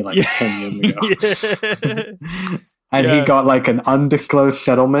NDA 10 years ago. Yeah. And he got like an undisclosed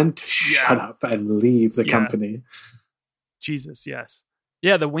settlement to shut up and leave the company. Jesus, yes.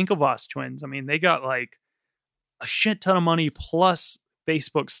 Yeah, the Winklevoss twins. I mean, they got like a shit ton of money plus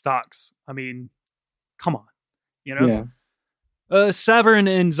Facebook stocks. I mean, come on. Yeah. Saverin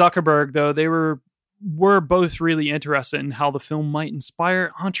and Zuckerberg, though, they were both really interested in how the film might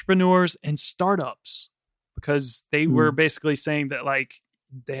inspire entrepreneurs and startups, because they were basically saying that like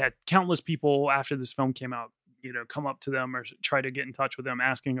they had countless people after this film came out, come up to them or try to get in touch with them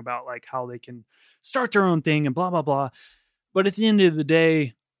asking about like how they can start their own thing and blah, blah, blah. But at the end of the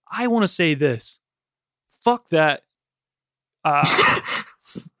day, I want to say this. Fuck that.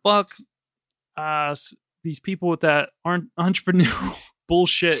 Fuck these people with that aren't entrepreneurial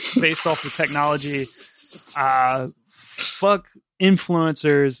bullshit based off of technology. Fuck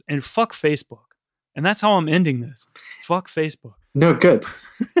influencers and fuck Facebook. And that's how I'm ending this. Fuck Facebook. No, good.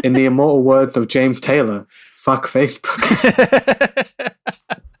 In the immortal words of James Taylor, fuck Facebook.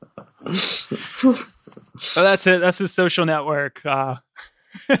 Oh, that's it. That's his social network. I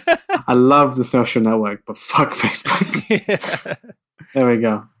love the social network, but fuck Facebook. There we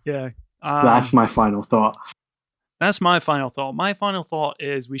go. Yeah. That's my final thought. That's my final thought. My final thought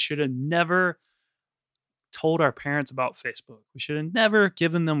is we should have never told our parents about Facebook. We should have never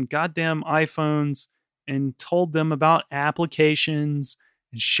given them goddamn iPhones and told them about applications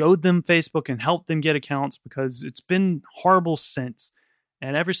and showed them Facebook and helped them get accounts, because it's been horrible since.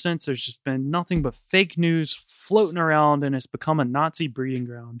 And ever since, there's just been nothing but fake news floating around, and it's become a Nazi breeding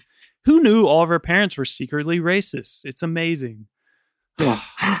ground. Who knew all of our parents were secretly racist? It's amazing. Yeah.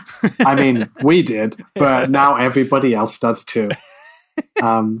 I mean, we did, but now everybody else does too.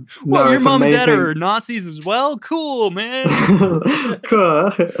 Well, your mom and dad are Nazis as well? Cool, man.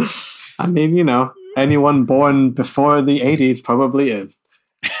 Cool. I mean, anyone born before the 80s probably is.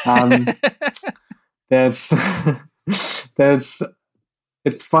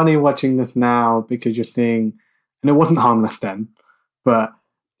 It's funny watching this now, because you're seeing, and it wasn't harmless then, but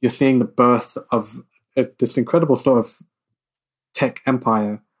you're seeing the birth of this incredible sort of tech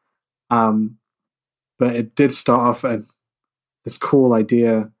empire. But it did start off as this cool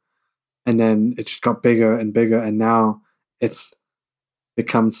idea, and then it just got bigger and bigger, and now it's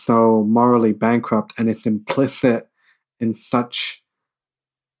become so morally bankrupt, and it's implicit in such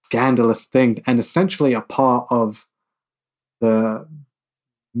scandalous things, and essentially a part of the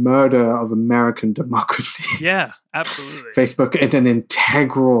murder of American democracy. Yeah, absolutely. Facebook is an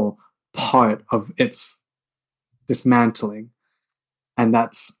integral part of its dismantling. And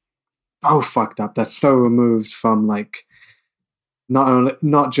that's so fucked up. That's so removed from like,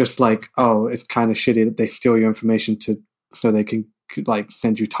 not just like, oh, it's kind of shitty that they steal your information so they can like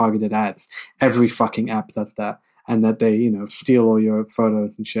send you targeted ads. Every fucking app does that. And that they, steal all your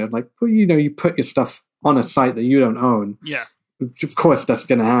photos and shit. Like, well, you put your stuff on a site that you don't own. Yeah. Of course, that's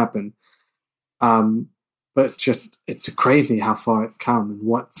going to happen. But it's crazy how far it's come and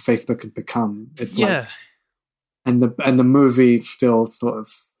what Facebook has become. It's like, and the movie still sort of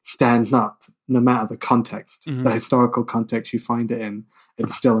stands up, no matter the context, the historical context you find it in.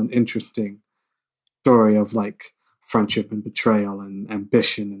 It's still an interesting story of like friendship and betrayal and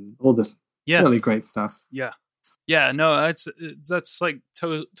ambition and all this really great stuff. Yeah. Yeah, no, that's like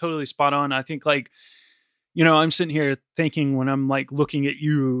totally spot on. I think like, I'm sitting here thinking when I'm like looking at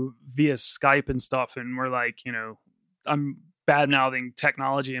you via Skype and stuff, and we're like, I'm bad-mouthing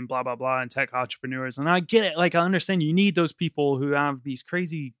technology and blah, blah, blah, and tech entrepreneurs. And I get it. Like, I understand you need those people who have these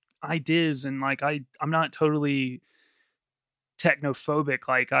crazy ideas. And like, I'm not totally technophobic.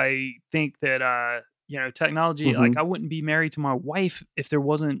 Like, I think that, technology, like I wouldn't be married to my wife if there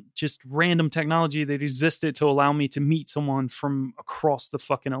wasn't just random technology that existed to allow me to meet someone from across the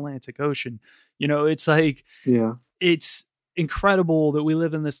fucking Atlantic Ocean. It's like, it's incredible that we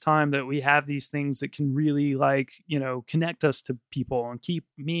live in this time that we have these things that can really like, connect us to people and keep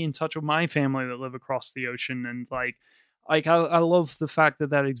me in touch with my family that live across the ocean. And like, like I love the fact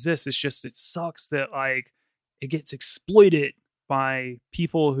that exists. It's just it sucks that like it gets exploited by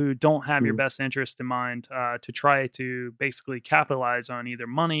people who don't have your best interest in mind to try to basically capitalize on either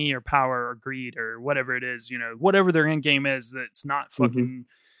money or power or greed or whatever it is, whatever their end game is. That's not fucking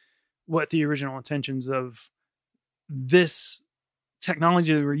what the original intentions of this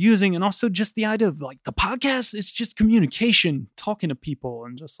technology that we're using. And also just the idea of like the podcast, it's just communication, talking to people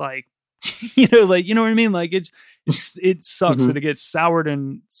and just like, like, you know what I mean? Like it sucks that it gets soured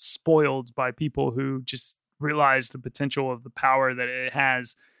and spoiled by people who just realize the potential of the power that it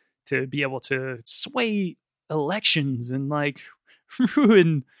has to be able to sway elections and like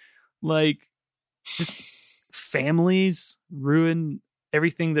ruin like just families, ruin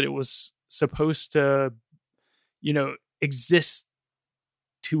everything that it was supposed to, exist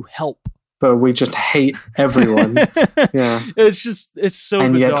to help. But we just hate everyone. Yeah. It's so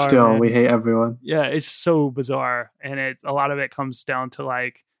and bizarre. And yet still man. we hate everyone. Yeah, it's so bizarre. And a lot of it comes down to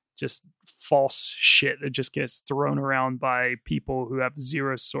like just false shit that just gets thrown around by people who have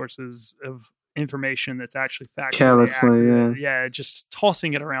zero sources of information that's actually factually carelessly, accurate. Yeah, just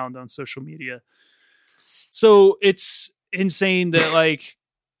tossing it around on social media. So it's insane that like,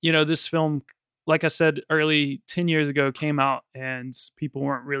 this film, like I said, 10 years ago came out and people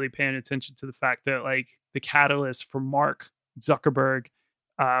weren't really paying attention to the fact that like the catalyst for Mark Zuckerberg,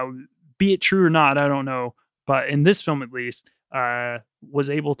 be it true or not, I don't know. But in this film, at least, was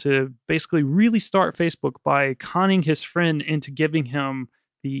able to basically really start Facebook by conning his friend into giving him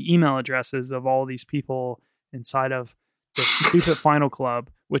the email addresses of all these people inside of the stupid Final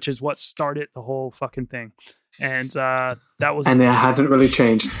Club, which is what started the whole fucking thing. And that was, and it hadn't really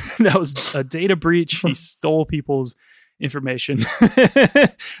changed. That was a data breach. He stole people's information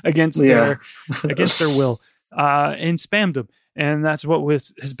against their will, and spammed them. And that's what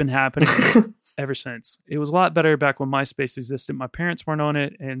has been happening ever since. It was a lot better back when MySpace existed. My parents weren't on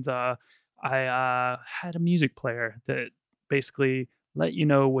it, and I had a music player that basically let you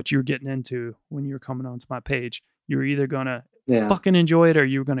know what you were getting into when you were coming onto my page. You were either gonna fucking enjoy it or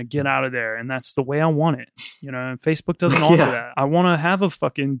you were gonna get out of there, and that's the way I want it. And Facebook doesn't offer that. I want to have a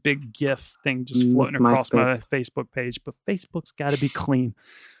fucking big GIF thing just floating across my Facebook page, but Facebook's got to be clean.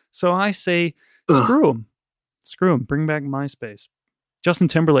 So I say, screw them. Bring back MySpace. Justin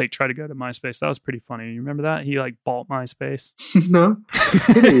Timberlake tried to go to MySpace. That was pretty funny. You remember that? He like bought MySpace. No.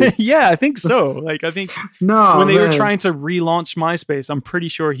 Yeah, I think so. Like I think when they were trying to relaunch MySpace, I'm pretty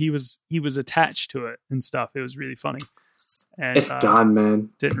sure he was attached to it and stuff. It was really funny. And it's done, man.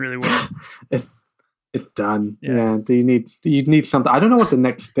 Didn't really work. It's done. Yeah. You need something. I don't know what the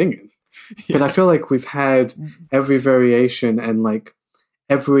next thing is. But I feel like we've had every variation and like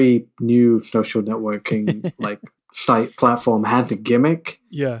every new social networking like site platform had the gimmick.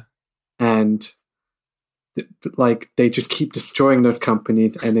 Yeah. And like they just keep destroying those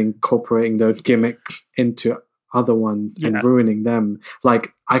companies and incorporating those gimmicks into other ones and ruining them.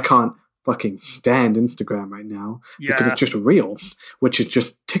 Like I can't fucking stand Instagram right now because it's just real, which is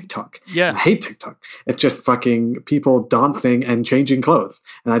just TikTok. Yeah. I hate TikTok. It's just fucking people dancing and changing clothes.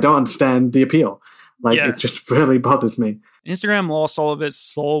 And I don't understand the appeal. Like it just really bothers me. Instagram lost all of its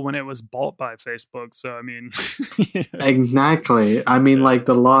soul when it was bought by Facebook. So I mean, exactly. I mean, like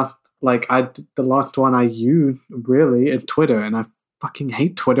the last one I used really is Twitter, and I fucking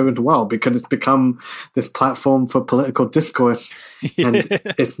hate Twitter as well because it's become this platform for political discourse, and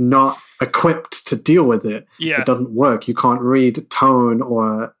it's not equipped to deal with it. Yeah. It doesn't work. You can't read tone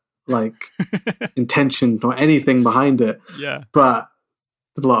or like intention or anything behind it. Yeah, but.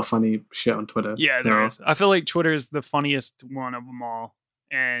 There's a lot of funny shit on Twitter. Yeah, there is. I feel like Twitter is the funniest one of them all.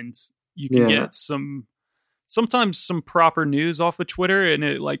 And you can get sometimes some proper news off of Twitter, and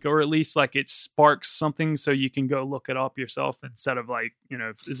it like, or at least like it sparks something so you can go look it up yourself instead of like,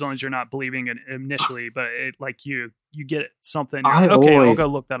 as long as you're not believing it initially, but it like you get something. I'll go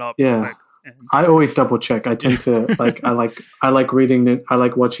look that up. Yeah. I always double check. I tend to like, I like reading I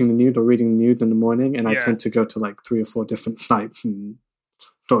like watching the news or reading the news in the morning, and I tend to go to like 3 or 4 different sites and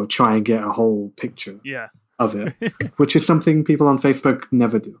sort of try and get a whole picture of it, which is something people on Facebook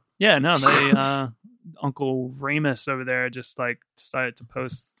never do. Yeah, no, they Uncle Ramus over there just like decided to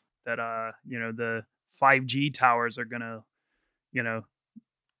post that the 5G towers are gonna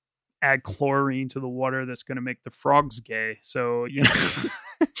add chlorine to the water that's gonna make the frogs gay. So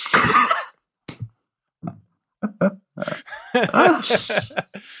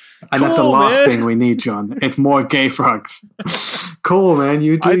And that's the last thing we need, John. It's more gay frogs. Cool, man.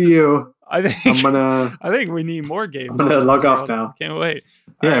 You do you. I think we need more gay frogs. I'm gonna log off now. Can't wait.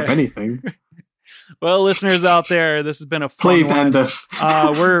 Yeah, if anything. Well, listeners out there, this has been a fun Please one. end this.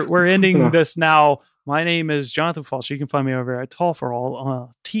 We're ending this now. My name is Jonathan Foster. You can find me over at Tall for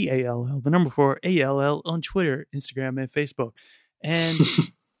All, TALL, the number 4 ALL on Twitter, Instagram, and Facebook. And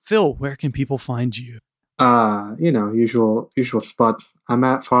Phil, where can people find you? Usual spot. I'm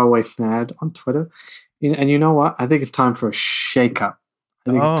at Faraway Thad on Twitter. And you know what? I think it's time for a shake-up.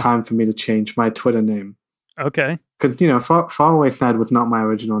 I think it's time for me to change my Twitter name. Okay. Because, Faraway Thad was not my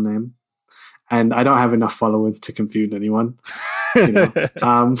original name. And I don't have enough followers to confuse anyone.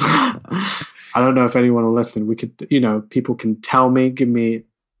 I don't know if anyone will listen. We could, people can tell me, give me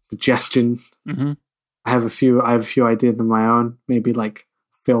suggestions. Mm-hmm. I have a few ideas of my own. Maybe like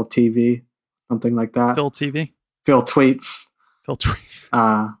Phil TV, something like that. Phil TV? Phil Tweet. Phil Tweet.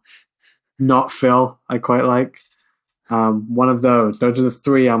 Not Phil, I quite like. One of those. Those are the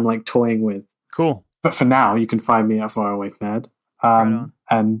 3 I'm like toying with. Cool. But for now, you can find me at Faraway Ned.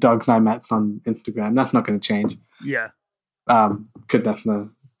 And Doug Nymet on Instagram. That's not going to change. Yeah.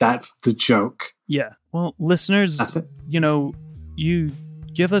 That's the joke. Yeah. Well, listeners, you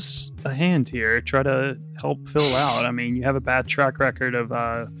give us a hand here. Try to help Phil out. I mean, you have a bad track record of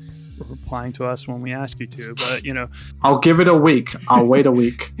replying to us when we ask you to, but I'll give it a week. I'll wait a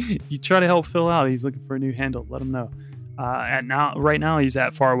week. You try to help Phil out. He's looking for a new handle. Let him know. Right now he's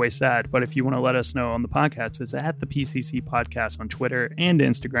at Faraway Sad, but if you want to let us know on the podcast, it's at the PCC Podcast on Twitter and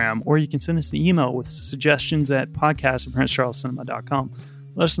Instagram, or you can send us an email with suggestions at podcast@PrinceCharlesCinema.com.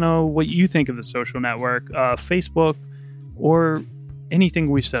 Let us know what you think of the social network, Facebook, or anything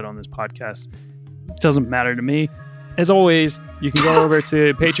we've said on this podcast. It doesn't matter to me. As always, you can go over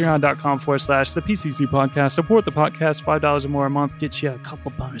to patreon.com/the PCC Podcast. Support the podcast. $5 or more a month gets you a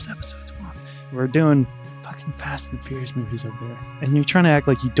couple bonus episodes a month. We're doing fucking Fast and Furious movies over there. And you're trying to act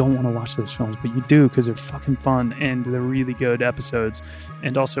like you don't want to watch those films, but you do because they're fucking fun and they're really good episodes.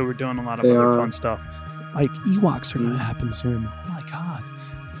 And also we're doing a lot of other fun stuff. Like Ewoks are going to happen soon. Oh my God.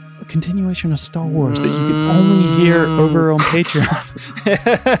 A continuation of Star Wars that you can only hear over on Patreon.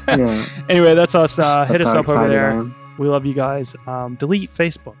 Yeah. Anyway, that's us. Hit us up over there. We love you guys. Delete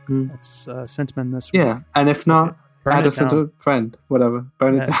Facebook. That's sentiment this week. Yeah. And if not, add us to a friend. Whatever.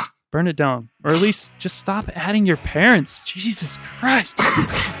 Burn it down. Burn it down. Or at least just stop adding your parents. Jesus Christ.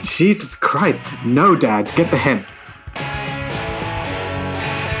 Jesus Christ. No, Dad. Get the hint.